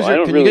 Okay, what is your, I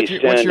don't can really you get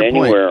stand what's your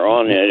anywhere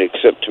point? on it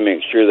except to make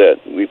sure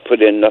that we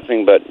put in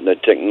nothing but the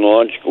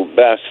technological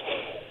best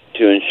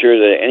to ensure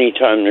that any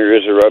time there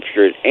is a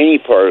rupture at any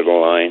part of the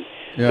line,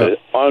 it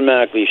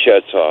automatically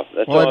shuts off.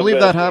 That's well, I believe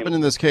that happened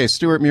in this case.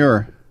 Stuart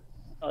Muir.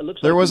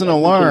 There was an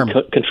alarm.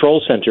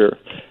 Control center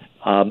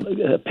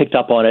picked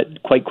up on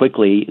it quite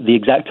quickly. The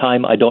exact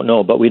time, I don't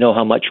know, but we know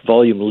how much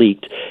volume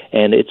leaked,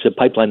 and it's a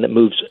pipeline that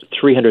moves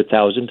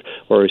 300,000,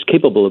 or is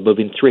capable of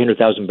moving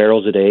 300,000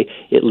 barrels a day.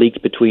 It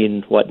leaked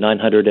between,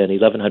 900 and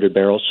 1,100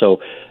 barrels, so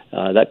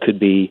that could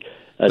be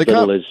as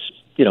little as,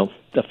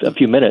 a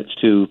few minutes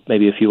to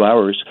maybe a few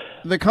hours.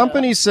 The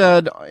company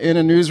said in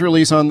a news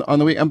release on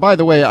the week, and by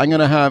the way,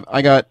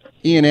 I got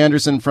Ian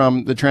Anderson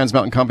from the Trans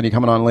Mountain Company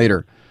coming on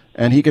later,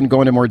 and he can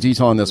go into more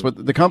detail on this.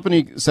 But the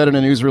company said in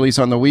a news release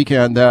on the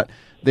weekend that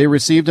they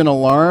received an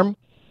alarm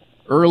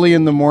early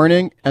in the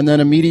morning and then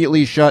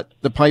immediately shut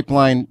the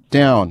pipeline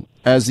down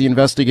as the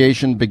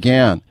investigation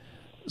began.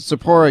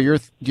 Sephora, do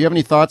you have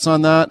any thoughts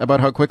on that, about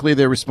how quickly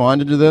they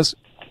responded to this?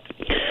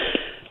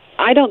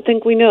 I don't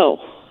think we know,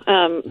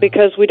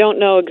 because we don't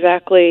know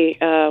exactly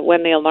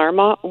when the alarm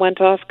went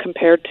off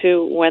compared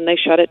to when they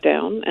shut it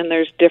down, and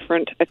there's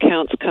different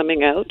accounts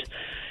coming out.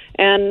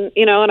 And,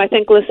 and I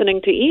think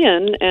listening to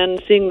Ian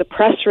and seeing the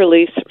press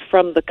release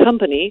from the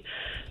company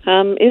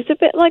is a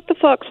bit like the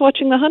fox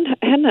watching the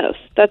hen house.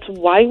 That's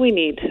why we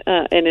need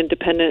an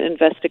independent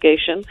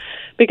investigation.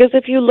 Because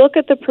if you look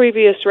at the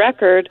previous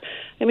record,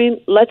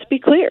 let's be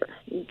clear.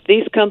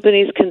 These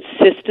companies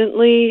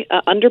consistently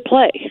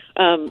underplay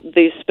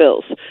these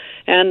spills.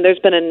 And there's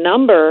been a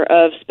number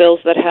of spills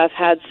that have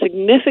had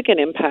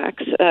significant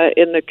impacts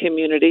in the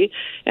community.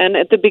 And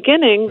at the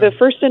beginning, the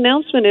first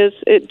announcement is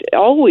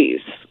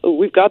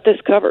we've got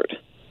this covered.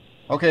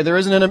 Okay, there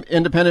is an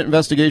independent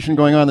investigation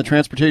going on. The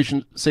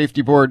Transportation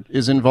Safety Board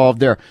is involved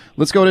there.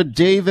 Let's go to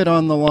David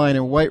on the line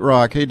in White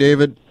Rock. Hey,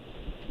 David.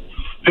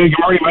 Hey, good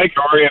morning, Mike.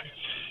 How are you?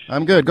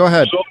 I'm good. Go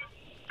ahead.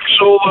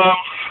 So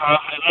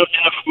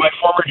my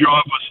former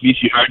job was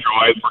BC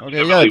Hydro.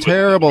 Okay,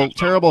 yeah,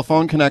 terrible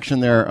phone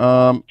connection there.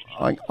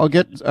 I'll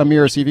get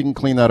Amir, see if he can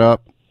clean that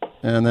up,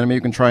 and then maybe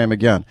you can try him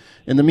again.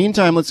 In the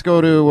meantime, let's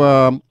go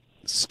to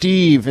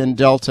Steve in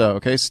Delta.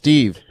 Okay,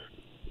 Steve.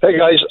 Hey,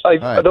 guys. I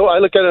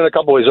look at it in a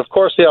couple ways. Of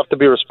course, they have to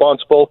be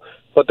responsible,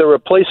 but they're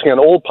replacing an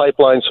old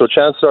pipeline, so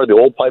chances are the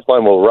old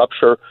pipeline will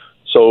rupture.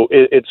 So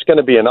it's going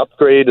to be an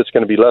upgrade. It's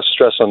going to be less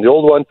stress on the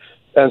old one.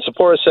 And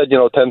Sephora said,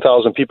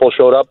 10,000 people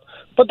showed up.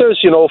 But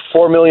there's,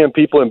 4 million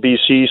people in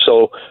BC,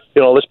 so,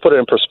 let's put it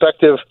in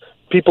perspective.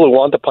 People who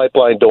want the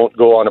pipeline don't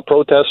go on a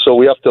protest, so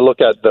we have to look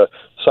at the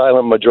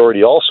silent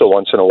majority also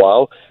once in a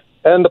while.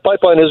 And the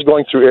pipeline is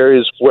going through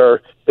areas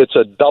where it's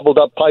a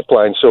doubled-up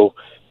pipeline, so,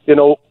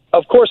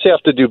 of course they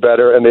have to do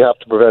better and they have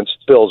to prevent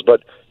spills,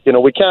 but,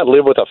 we can't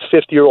live with a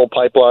 50-year-old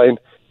pipeline,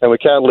 and we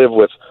can't live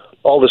with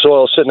all this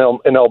oil sitting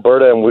in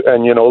Alberta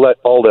and let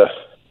all the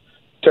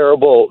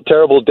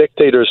terrible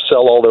dictators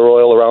sell all their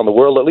oil around the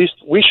world. At least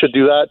we should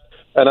do that.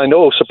 And I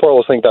know Sephora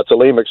will think that's a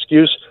lame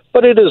excuse,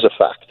 but it is a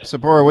fact.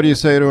 Sephora, what do you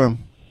say to him?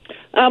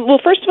 Well,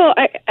 first of all,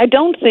 I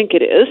don't think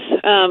it is.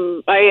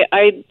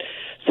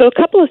 So a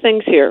couple of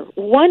things here.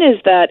 One is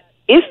that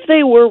if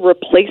they were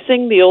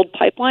replacing the old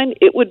pipeline,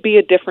 it would be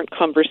a different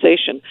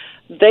conversation.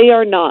 They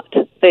are not.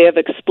 They have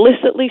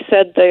explicitly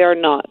said they are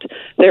not.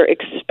 They're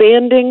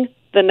expanding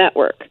the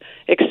network,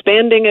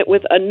 expanding it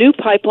with a new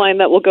pipeline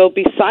that will go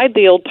beside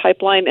the old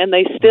pipeline, and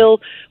they still,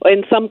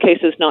 in some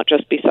cases, not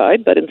just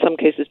beside, but in some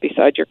cases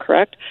beside, you're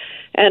correct,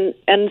 and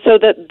so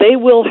that they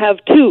will have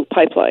two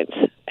pipelines.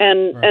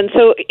 And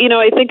so,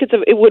 I think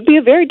it would be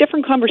a very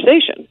different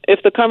conversation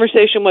if the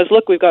conversation was,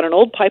 look, we've got an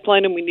old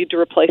pipeline and we need to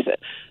replace it.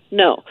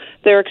 No,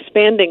 they're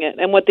expanding it.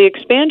 And what the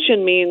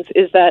expansion means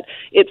is that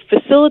it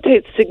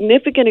facilitates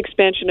significant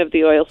expansion of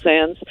the oil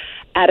sands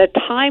at a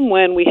time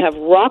when we have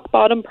rock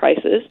bottom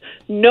prices.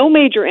 No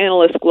major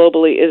analyst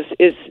globally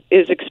is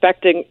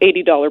expecting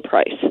 $80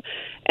 price.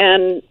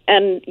 And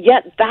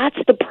yet that's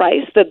the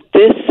price that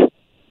this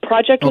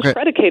project was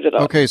predicated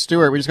on. Okay,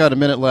 Stuart, we just got a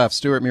minute left.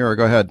 Stuart Muir,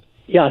 go ahead.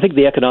 Yeah, I think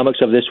the economics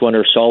of this one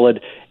are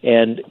solid,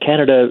 and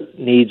Canada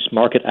needs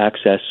market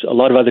access. A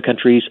lot of other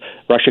countries,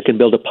 Russia can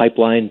build a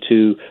pipeline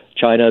to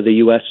China. The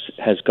U.S.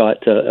 has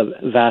got a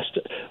vast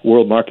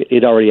world market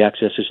it already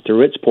accesses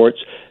through its ports.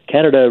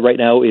 Canada right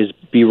now is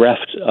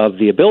bereft of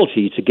the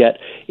ability to get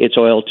its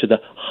oil to the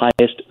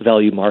highest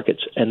value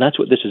markets, and that's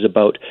what this is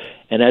about.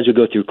 And as we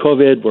go through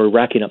COVID, we're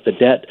racking up the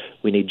debt.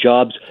 We need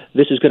jobs.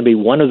 This is going to be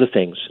one of the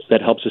things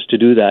that helps us to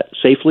do that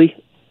safely,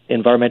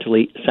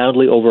 environmentally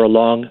soundly over a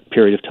long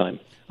period of time.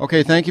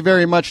 Okay, thank you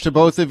very much to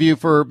both of you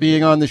for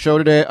being on the show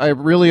today. I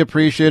really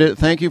appreciate it.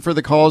 Thank you for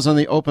the calls on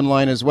the open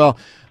line as well.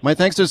 My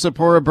thanks to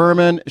Sephora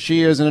Berman.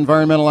 She is an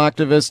environmental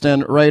activist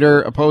and writer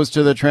opposed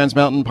to the Trans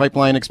Mountain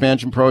Pipeline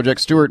Expansion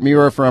Project. Stuart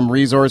Muir from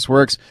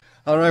ResourceWorks.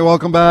 All right,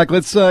 welcome back.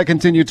 Let's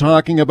continue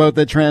talking about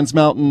the Trans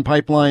Mountain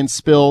Pipeline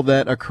spill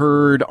that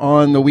occurred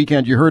on the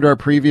weekend. You heard our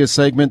previous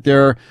segment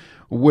there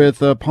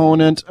with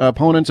opponents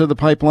of the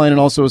pipeline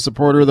and also a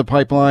supporter of the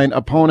pipeline,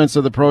 opponents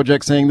of the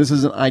project saying this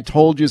is an I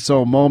told you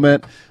so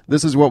moment.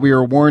 This is what we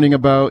are warning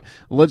about.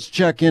 Let's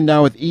check in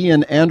now with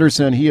Ian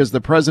Anderson. He is the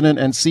president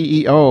and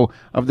CEO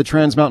of the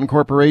Trans Mountain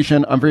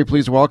Corporation. I'm very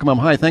pleased to welcome him.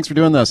 Hi, thanks for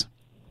doing this.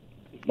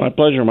 My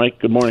pleasure,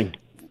 Mike. Good morning.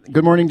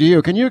 Good morning to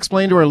you. Can you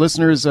explain to our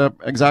listeners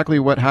exactly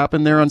what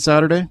happened there on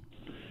Saturday?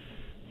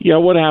 Yeah,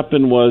 what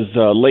happened was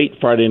late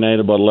Friday night,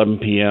 about 11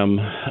 p.m.,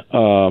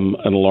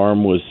 an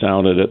alarm was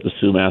sounded at the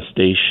Sumas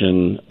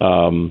station,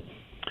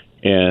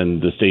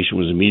 and the station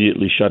was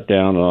immediately shut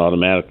down and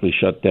automatically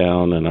shut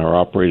down, and our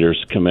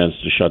operators commenced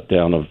a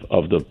shutdown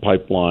of the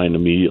pipeline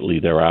immediately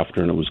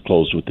thereafter, and it was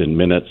closed within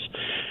minutes.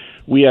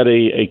 We had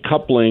a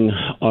coupling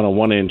on a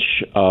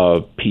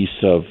 1-inch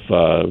piece of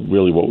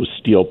really what was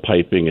steel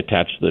piping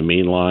attached to the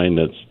main line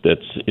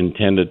that's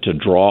intended to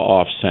draw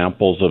off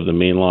samples of the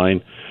main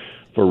line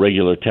for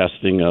regular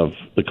testing of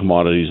the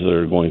commodities that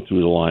are going through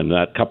the line.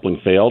 That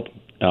coupling failed,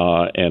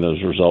 and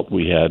as a result,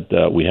 we had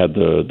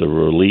the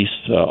release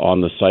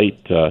on the site.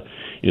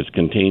 It's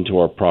contained to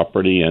our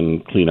property,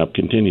 and cleanup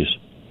continues.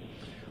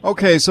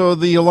 Okay, so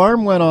the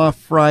alarm went off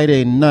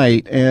Friday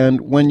night,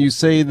 and when you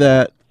say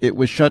that it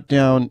was shut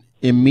down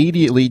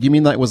immediately, do you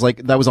mean that was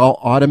all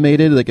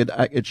automated? Like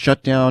it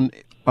shut down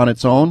on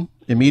its own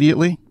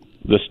immediately?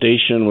 The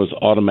station was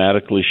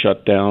automatically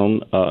shut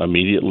down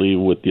immediately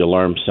with the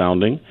alarm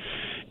sounding.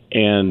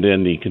 And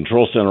then the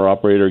control center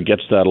operator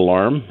gets that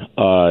alarm.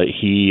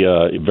 He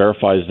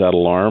verifies that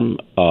alarm,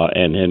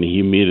 and then he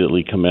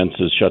immediately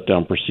commences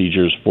shutdown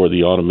procedures for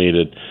the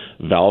automated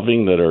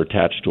valving that are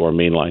attached to our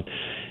main line.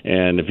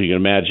 And if you can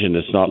imagine,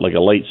 it's not like a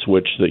light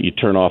switch that you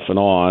turn off and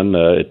on.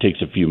 It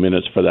takes a few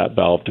minutes for that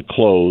valve to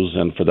close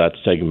and for that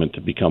segment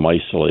to become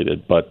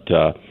isolated. But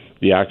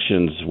the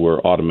actions were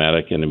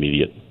automatic and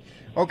immediate.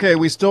 Okay,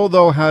 we still,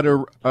 though, had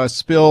a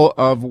spill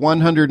of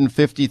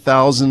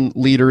 150,000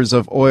 liters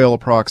of oil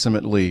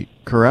approximately,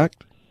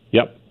 correct?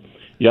 Yep.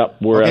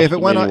 Okay, if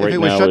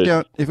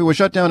it was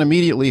shut down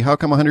immediately, how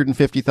come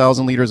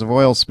 150,000 liters of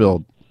oil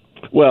spilled?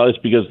 Well, it's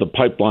because the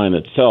pipeline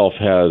itself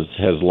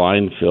has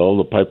line fill.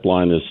 The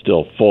pipeline is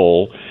still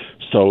full,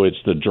 so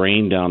it's the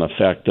drain down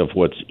effect of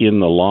what's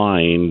in the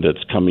line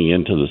that's coming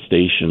into the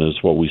station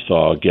is what we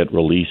saw get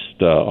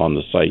released on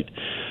the site.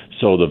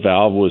 So the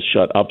valve was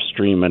shut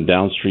upstream and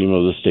downstream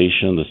of the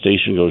station. The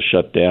station goes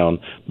shut down,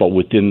 but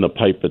within the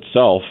pipe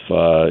itself,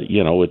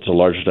 it's a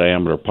large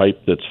diameter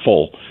pipe that's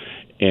full,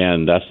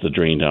 and that's the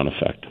drain down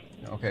effect.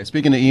 Okay,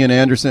 speaking to Ian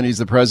Anderson, he's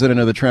the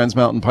president of the Trans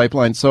Mountain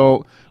Pipeline.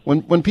 So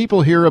when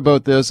people hear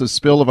about this, a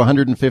spill of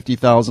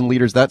 150,000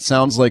 liters, that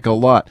sounds like a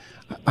lot.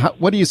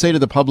 What do you say to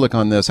the public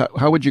on this?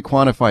 How would you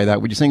quantify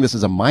that? Would you say this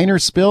is a minor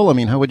spill? I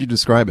mean, how would you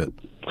describe it?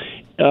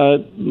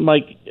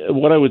 Mike,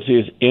 what I would say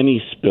is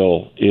any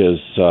spill is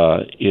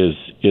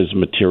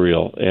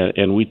material,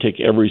 and we take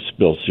every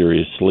spill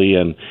seriously,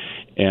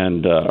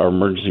 and our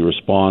emergency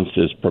response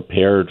is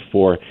prepared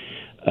for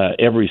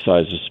every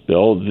size of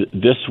spill.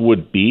 This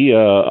would be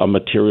a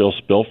material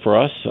spill for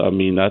us. I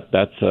mean,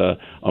 that's a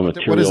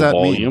material what does that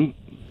volume. Mean?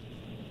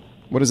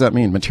 What does that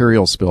mean,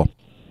 material spill?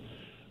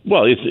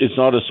 Well, it's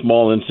not a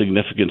small,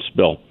 insignificant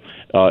spill.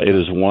 It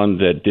is one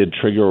that did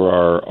trigger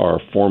our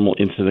formal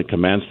incident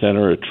command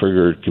center. It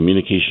triggered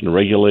communication to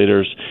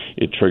regulators.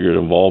 It triggered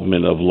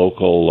involvement of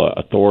local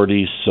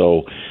authorities.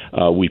 So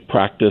we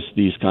practiced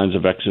these kinds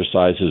of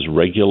exercises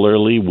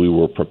regularly. We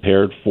were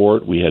prepared for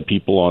it. We had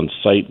people on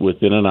site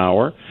within an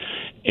hour,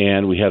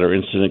 and we had our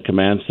incident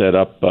command set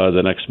up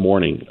the next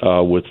morning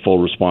with full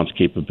response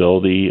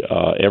capability.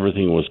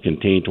 Everything was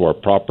contained to our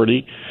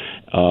property.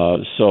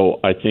 So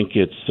I think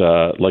it's,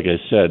 like I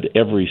said,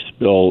 every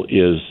spill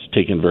is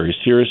taken very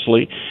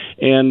seriously,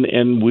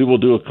 and we will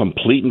do a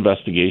complete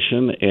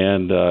investigation,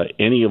 and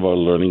any of our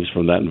learnings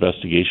from that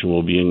investigation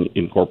will be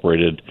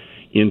incorporated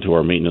into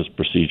our maintenance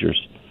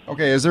procedures.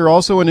 Okay, is there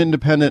also an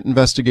independent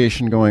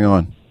investigation going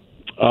on?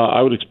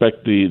 I would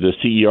expect the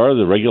CER,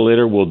 the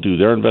regulator, will do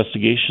their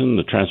investigation.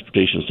 The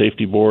Transportation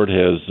Safety Board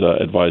has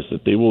advised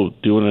that they will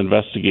do an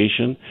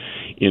investigation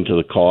into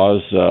the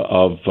cause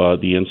of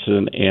the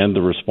incident and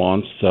the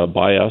response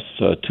by us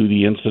to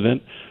the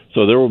incident.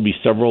 So there will be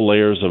several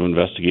layers of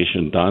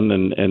investigation done,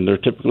 and they're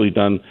typically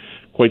done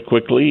quite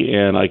quickly,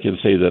 and I can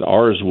say that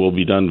ours will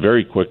be done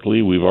very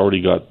quickly. We've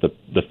already got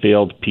the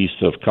failed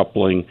piece of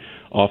coupling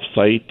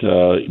off-site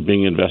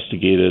being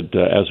investigated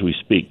as we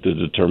speak to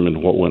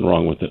determine what went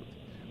wrong with it.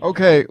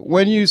 Okay,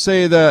 when you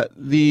say that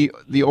the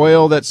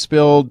oil that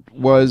spilled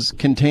was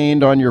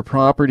contained on your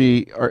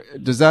property,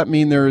 does that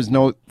mean there is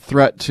no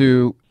threat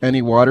to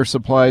any water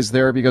supplies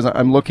there? Because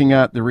I'm looking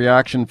at the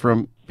reaction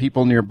from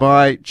people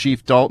nearby.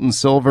 Chief Dalton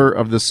Silver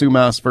of the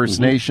Sumas First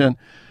Nation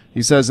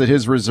He says that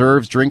his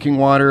reserves drinking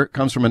water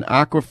comes from an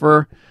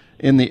aquifer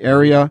in the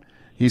area.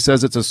 He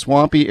says it's a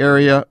swampy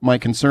area. My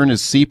concern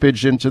is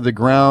seepage into the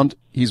ground.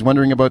 He's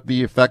wondering about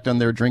the effect on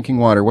their drinking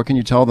water. What can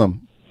you tell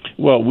them?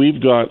 Well,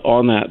 we've got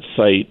on that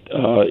site,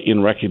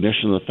 in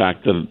recognition of the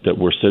fact that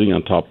we're sitting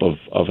on top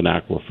of an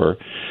aquifer,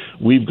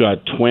 we've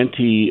got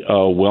 20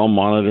 well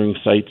monitoring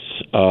sites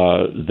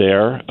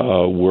there.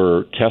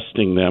 We're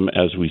testing them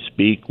as we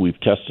speak. We've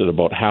tested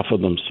about half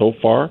of them so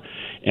far,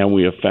 and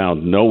we have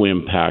found no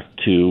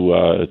impact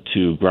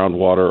to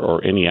groundwater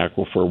or any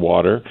aquifer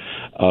water.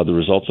 The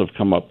results have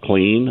come up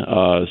clean,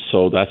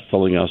 so that's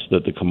telling us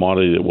that the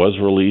commodity that was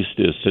released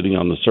is sitting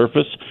on the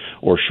surface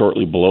or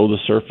shortly below the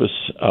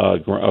surface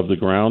of the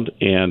ground,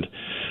 and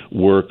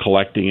we're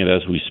collecting it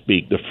as we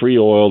speak. The free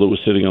oil that was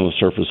sitting on the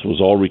surface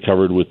was all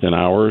recovered within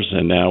hours,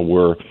 and now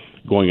we're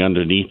going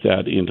underneath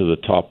that into the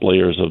top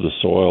layers of the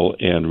soil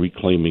and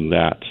reclaiming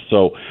that.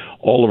 So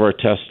all of our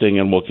testing,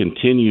 and we'll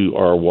continue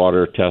our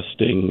water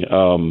testing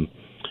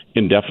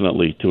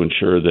indefinitely to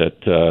ensure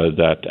that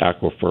that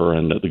aquifer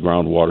and that the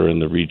groundwater in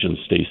the region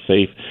stays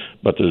safe.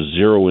 But there's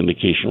zero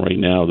indication right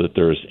now that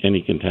there is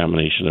any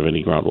contamination of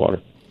any groundwater.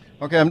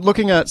 Okay, I'm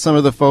looking at some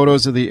of the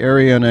photos of the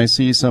area, and I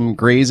see some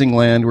grazing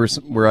land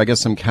where I guess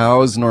some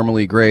cows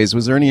normally graze.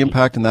 Was there any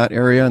impact in that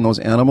area and those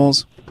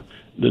animals?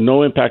 There's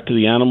no impact to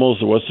the animals.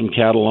 There was some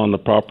cattle on the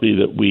property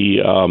that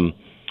we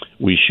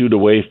shoot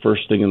away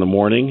first thing in the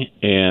morning,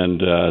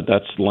 and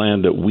that's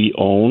land that we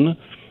own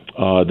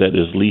that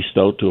is leased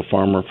out to a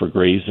farmer for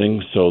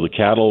grazing. So the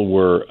cattle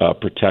were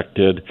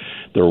protected.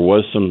 There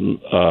was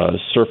some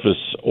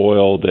surface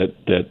oil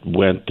that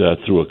went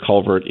through a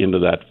culvert into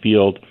that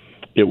field.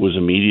 It was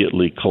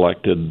immediately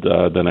collected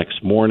the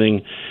next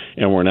morning,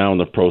 and we're now in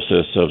the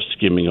process of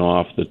skimming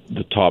off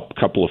the top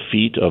couple of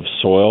feet of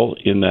soil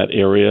in that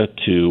area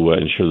to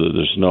ensure that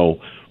there's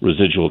no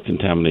residual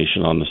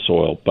contamination on the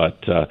soil. But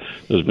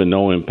there's been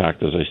no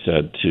impact, as I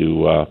said,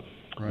 to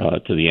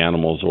the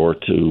animals or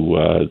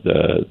to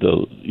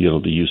the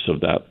use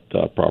of that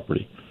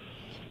property.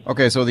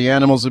 Okay, so the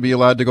animals would be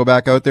allowed to go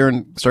back out there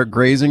and start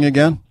grazing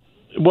again?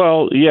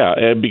 Well,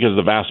 yeah, because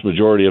the vast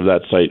majority of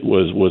that site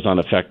was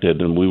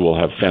unaffected, and we will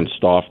have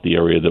fenced off the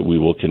area that we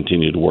will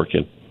continue to work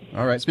in.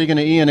 All right. Speaking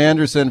to Ian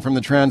Anderson from the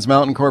Trans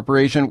Mountain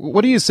Corporation,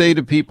 what do you say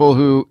to people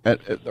who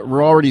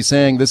were already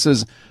saying this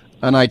is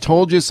an I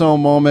told you so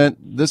moment,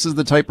 this is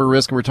the type of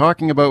risk we're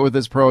talking about with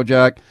this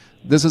project,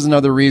 this is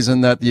another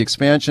reason that the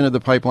expansion of the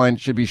pipeline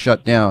should be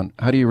shut down?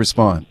 How do you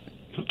respond?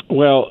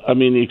 Well, I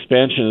mean, the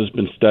expansion has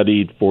been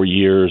studied for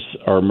years.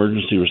 Our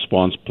emergency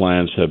response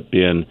plans have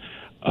been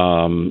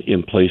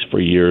in place for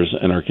years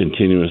and are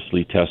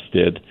continuously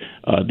tested.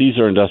 These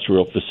are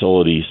industrial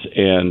facilities,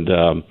 and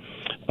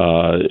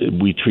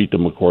we treat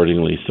them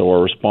accordingly. So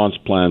our response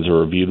plans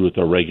are reviewed with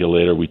our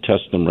regulator. We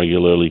test them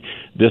regularly.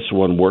 This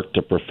one worked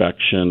to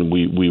perfection.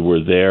 We were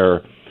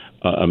there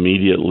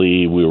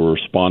immediately. We were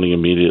responding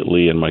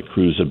immediately, and my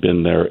crews have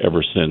been there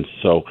ever since.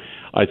 So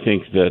I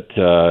think that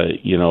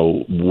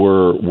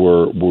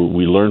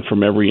we learn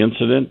from every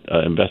incident.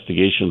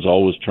 Investigations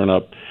always turn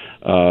up.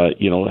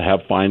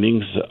 Have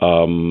findings,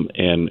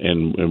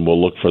 and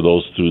we'll look for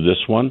those through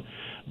this one.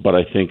 But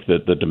I think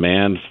that the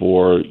demand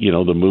for,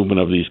 the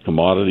movement of these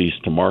commodities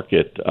to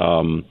market,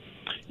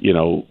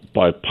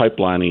 by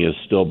pipelining is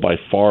still by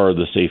far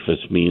the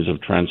safest means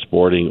of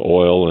transporting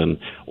oil and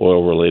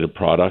oil-related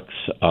products.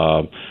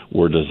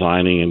 We're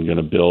designing and going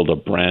to build a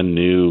brand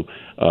new,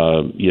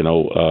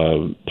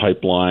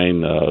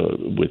 pipeline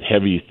with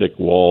heavy, thick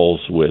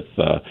walls with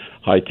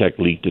high-tech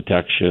leak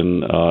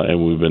detection,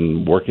 and we've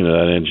been working on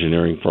that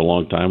engineering for a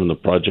long time, and the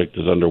project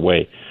is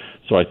underway.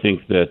 So I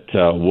think that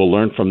we'll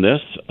learn from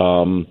this,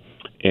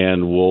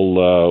 and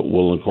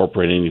we'll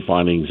incorporate any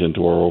findings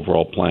into our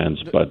overall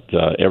plans. But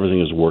everything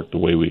has worked the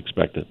way we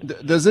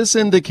expected. Does this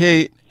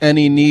indicate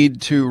any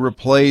need to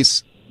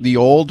replace the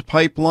old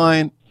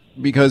pipeline?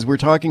 Because we're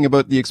talking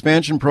about the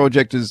expansion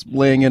project is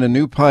laying in a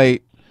new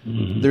pipe.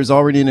 Mm-hmm. There's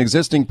already an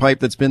existing pipe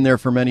that's been there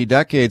for many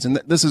decades,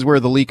 and this is where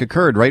the leak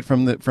occurred, right,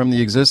 from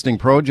the existing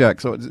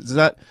project. So does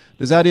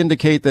that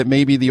indicate that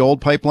maybe the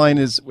old pipeline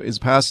is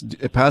past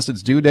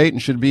its due date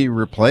and should be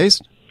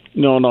replaced?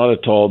 No, not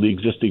at all. The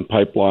existing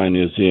pipeline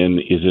is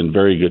in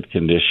very good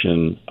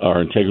condition.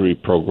 Our integrity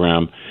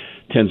program,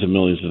 tens of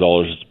millions of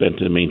dollars is spent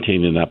in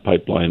maintaining that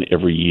pipeline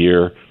every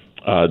year.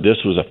 This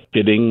was a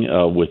fitting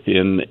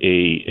within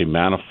a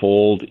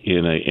manifold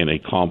in a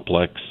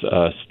complex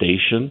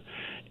station.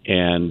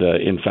 And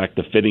in fact,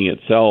 the fitting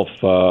itself,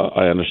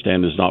 I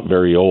understand, is not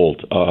very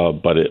old.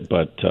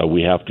 But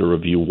we have to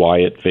review why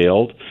it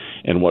failed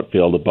and what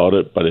failed about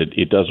it. But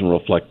it doesn't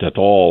reflect at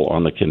all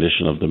on the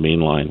condition of the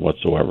main line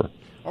whatsoever.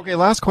 Okay,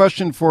 last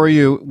question for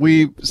you.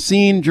 We've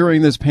seen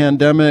during this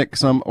pandemic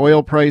some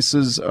oil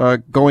prices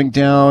going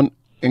down,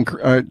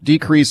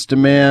 decreased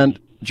demand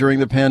during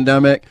the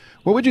pandemic.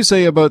 What would you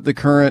say about the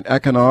current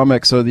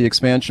economics of the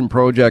expansion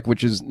project,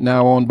 which is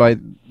now owned by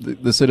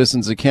the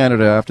citizens of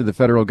Canada after the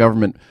federal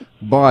government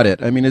bought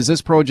it? I mean, is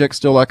this project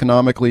still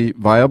economically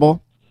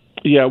viable?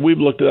 Yeah, we've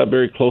looked at that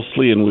very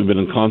closely, and we've been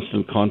in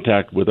constant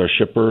contact with our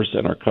shippers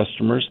and our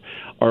customers.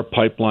 Our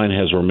pipeline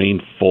has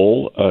remained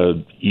full,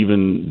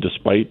 even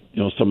despite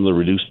some of the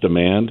reduced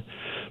demand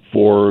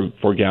for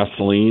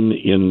gasoline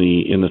in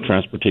the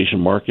transportation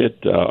market.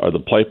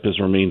 The pipe has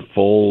remained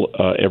full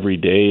every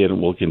day,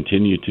 and will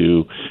continue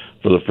to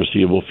for the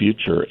foreseeable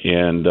future.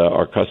 And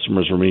our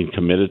customers remain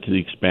committed to the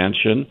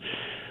expansion.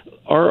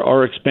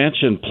 Our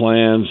expansion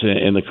plans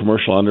and the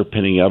commercial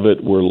underpinning of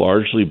it were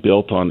largely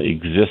built on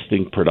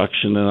existing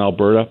production in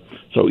Alberta.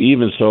 So,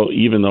 even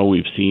though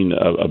we've seen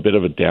a bit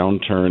of a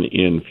downturn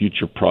in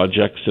future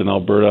projects in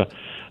Alberta,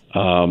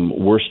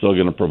 we're still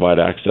going to provide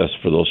access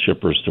for those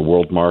shippers to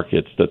world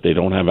markets that they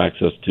don't have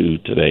access to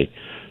today.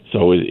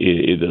 So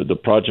the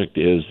project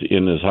is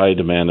in as high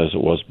demand as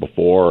it was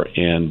before,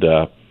 and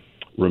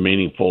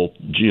remaining full,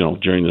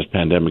 during this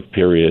pandemic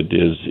period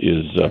is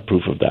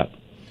proof of that.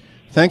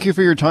 Thank you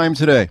for your time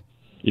today.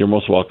 You're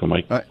most welcome,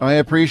 Mike. I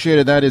appreciate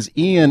it. That is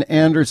Ian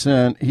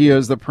Anderson. He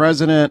is the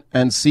president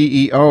and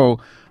CEO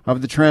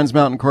of the Trans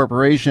Mountain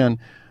Corporation,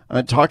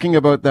 talking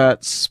about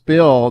that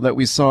spill that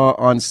we saw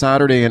on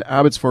Saturday in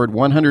Abbotsford.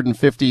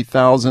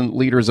 150,000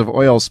 liters of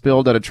oil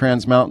spilled at a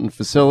Trans Mountain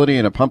facility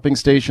and a pumping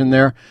station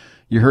there.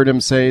 You heard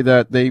him say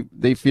that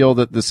they feel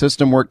that the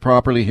system worked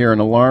properly here. An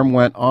alarm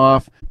went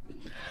off.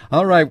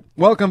 All right,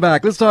 welcome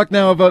back. Let's talk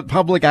now about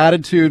public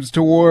attitudes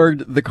toward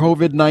the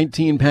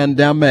COVID-19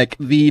 pandemic.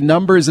 The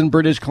numbers in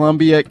British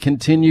Columbia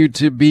continue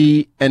to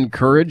be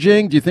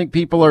encouraging. Do you think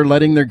people are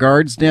letting their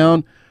guards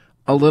down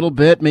a little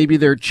bit? Maybe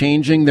they're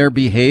changing their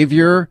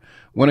behavior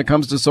when it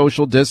comes to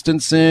social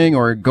distancing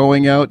or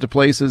going out to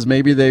places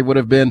maybe they would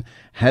have been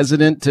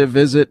hesitant to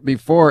visit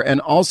before.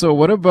 And also,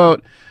 what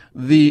about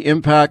the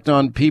impact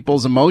on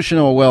people's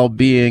emotional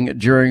well-being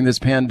during this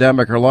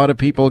pandemic? Are a lot of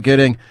people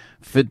getting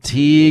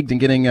fatigued and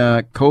getting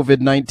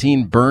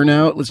COVID-19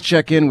 burnout? Let's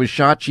check in with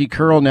Shachi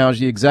Curl now.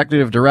 She's the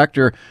executive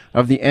director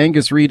of the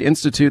Angus Reid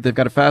Institute. They've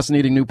got a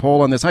fascinating new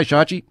poll on this. Hi,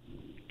 Shachi.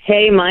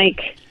 Hey, Mike.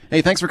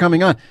 Hey, thanks for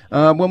coming on.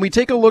 When we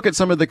take a look at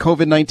some of the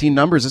COVID-19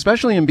 numbers,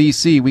 especially in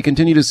BC, we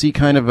continue to see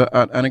kind of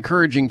an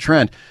encouraging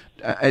trend.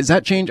 Is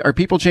that change? Are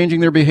people changing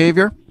their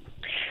behavior?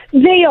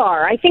 They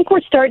are. I think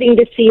we're starting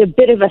to see a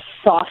bit of a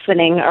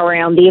softening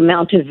around the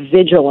amount of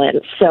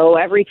vigilance. So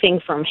everything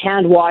from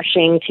hand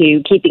washing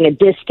to keeping a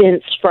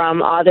distance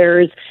from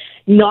others,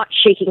 not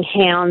shaking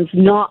hands,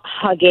 not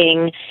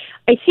hugging.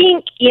 I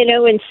think,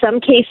 in some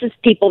cases,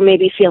 people may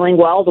be feeling,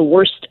 well, the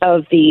worst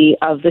of the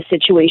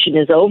situation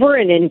is over,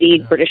 and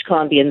indeed, British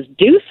Columbians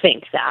do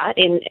think that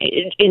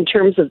in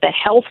terms of the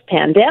health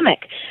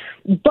pandemic.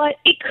 But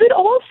it could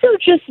also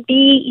just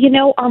be,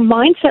 our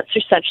mindsets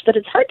are such that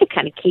it's hard to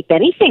kind of keep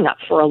anything up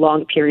for a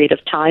long period of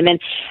time. And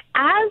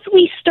as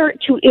we start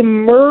to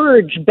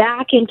emerge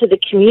back into the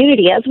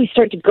community, as we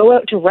start to go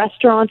out to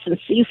restaurants and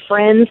see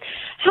friends,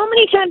 how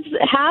many times has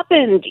it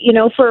happened,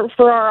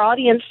 for our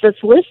audience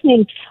that's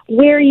listening,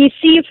 where you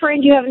see a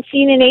friend you haven't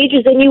seen in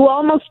ages and you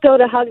almost go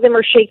to hug them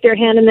or shake their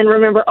hand and then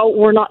remember, oh,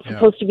 we're not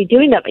supposed to be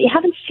doing that, but you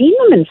haven't seen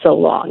them in so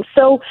long.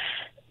 So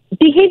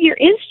behavior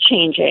is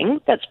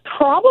changing. That's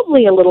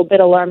probably a little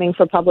bit alarming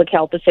for public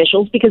health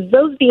officials because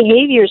those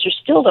behaviors are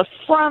still the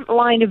front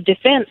line of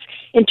defense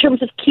in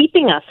terms of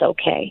keeping us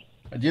okay.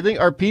 Do you think,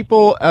 are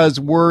people as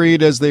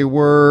worried as they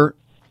were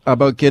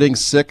about getting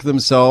sick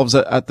themselves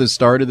at the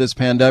start of this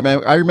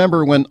pandemic? I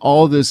remember when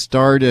all this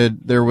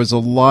started, there was a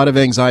lot of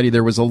anxiety.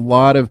 There was a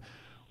lot of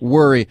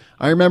worry.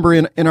 I remember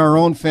in our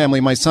own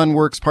family, my son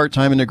works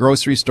part-time in a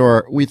grocery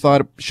store. We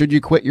thought, should you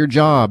quit your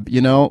job?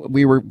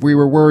 We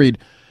were worried.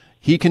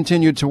 He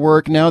continued to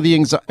work. Now the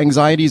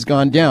anxiety's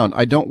gone down.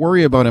 I don't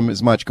worry about him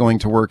as much going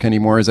to work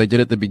anymore as I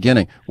did at the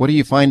beginning. What are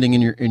you finding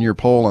in your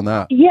poll on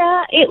that?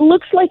 Yeah, it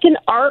looks like an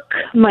arc,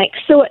 Mike.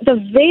 So at the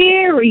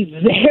very,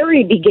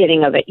 very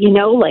beginning of it,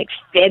 like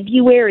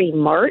February,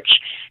 March,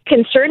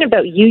 concern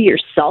about you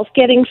yourself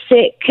getting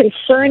sick,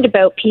 concerned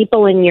about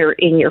people in your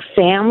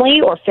family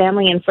or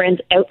family and friends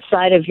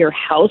outside of your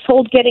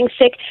household getting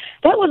sick,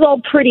 that was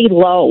all pretty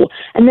low.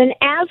 And then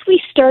as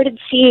we started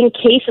seeing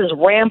cases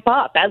ramp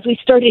up, as we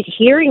started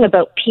hearing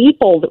about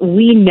people that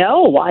we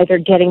know either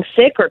getting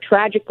sick or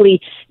tragically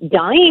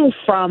dying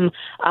from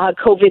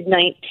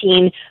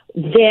COVID-19,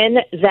 then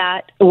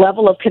that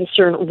level of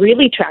concern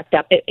really tracked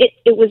up.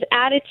 It was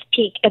at its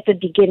peak at the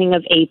beginning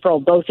of April,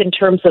 both in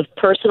terms of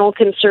personal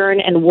concern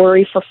and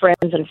worry for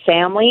friends and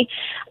family.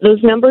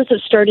 Those numbers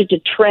have started to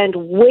trend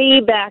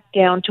way back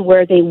down to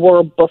where they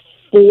were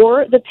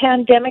before the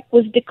pandemic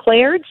was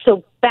declared.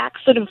 So back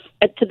sort of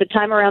to the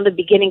time around the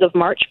beginning of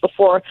March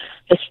before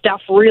the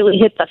stuff really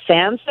hit the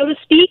fan, so to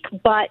speak.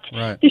 But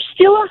There's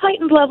still a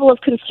heightened level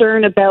of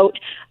concern about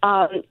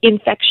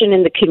infection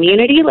in the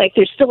community. Like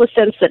there's still a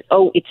sense that,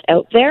 it's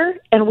out there.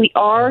 And we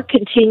are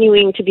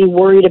continuing to be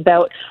worried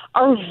about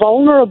our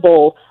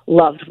vulnerable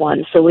loved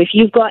ones. So if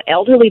you've got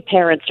elderly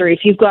parents or if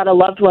you've got a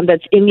loved one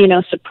that's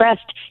immunosuppressed,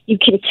 you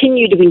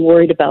continue to be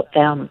worried about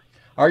them.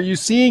 Are you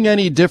seeing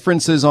any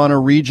differences on a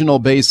regional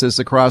basis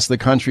across the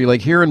country?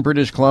 Like here in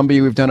British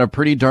Columbia, we've done a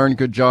pretty darn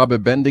good job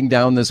of bending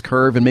down this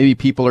curve, and maybe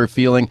people are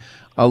feeling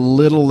a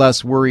little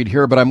less worried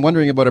here. But I'm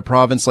wondering about a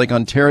province like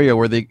Ontario,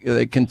 where they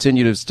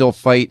continue to still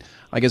fight,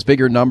 I guess,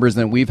 bigger numbers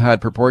than we've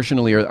had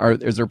proportionally.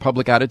 Is there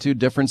public attitude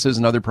differences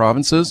in other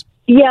provinces?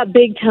 Yeah,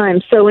 big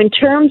time. So in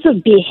terms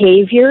of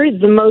behavior,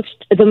 the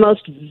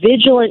most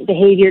vigilant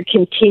behavior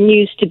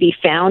continues to be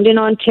found in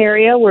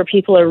Ontario, where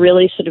people are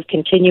really sort of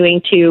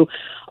continuing to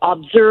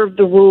observe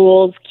the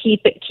rules,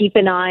 keep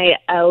an eye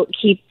out,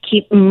 keep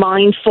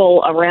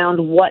mindful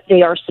around what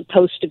they are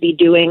supposed to be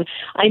doing.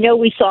 I know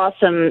we saw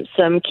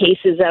some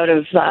cases out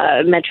of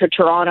Metro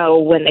Toronto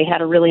when they had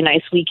a really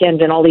nice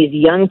weekend and all these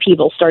young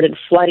people started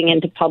flooding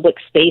into public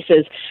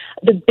spaces.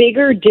 The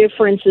bigger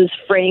differences,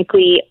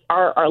 frankly,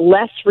 are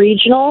less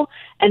regional,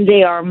 and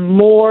they are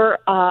more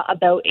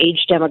about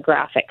age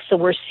demographics. So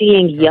we're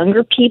seeing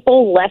younger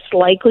people less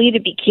likely to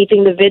be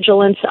keeping the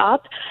vigilance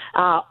up.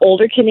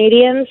 Older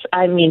Canadians,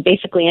 I mean,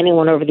 basically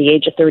anyone over the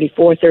age of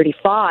 34,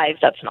 35,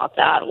 that's not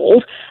that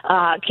old,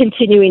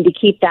 continuing to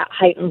keep that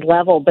heightened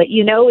level. But,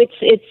 you know,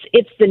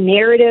 it's the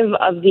narrative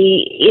of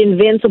the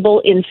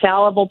invincible,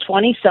 infallible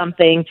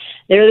 20-something.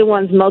 They're the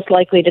ones most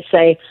likely to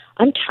say,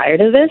 I'm tired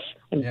of this.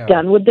 I'm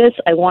done with this.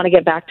 I want to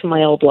get back to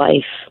my old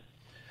life.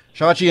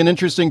 Shachi, an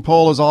interesting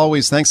poll as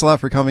always. Thanks a lot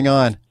for coming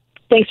on.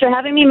 Thanks for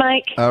having me,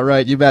 Mike. All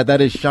right, you bet.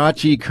 That is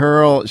Shachi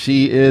Curl.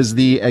 She is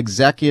the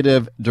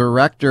executive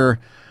director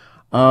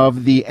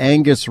of the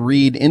Angus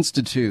Reid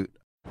Institute.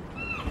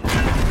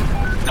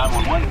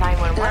 911.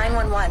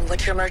 911.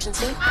 What's your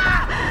emergency?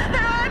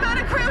 I'm on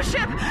a cruise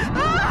ship.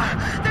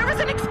 There was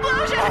an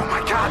explosion. Oh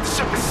my God, the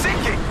ship is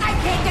sinking. I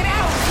can't get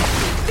out.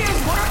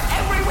 There's water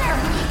everywhere.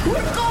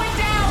 We're going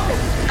down.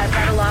 I've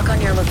got a lock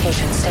on your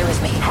location. Stay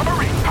with me.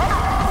 Hurry.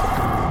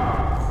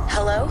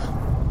 Hello?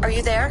 Are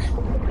you there?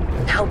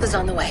 Help is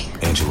on the way.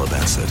 Angela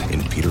Bassett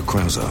and Peter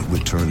Krause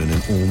return in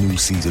an all-new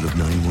season of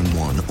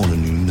 911 on a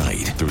new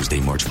night. Thursday,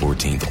 March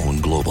 14th on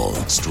Global.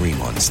 Stream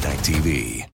on Stack TV.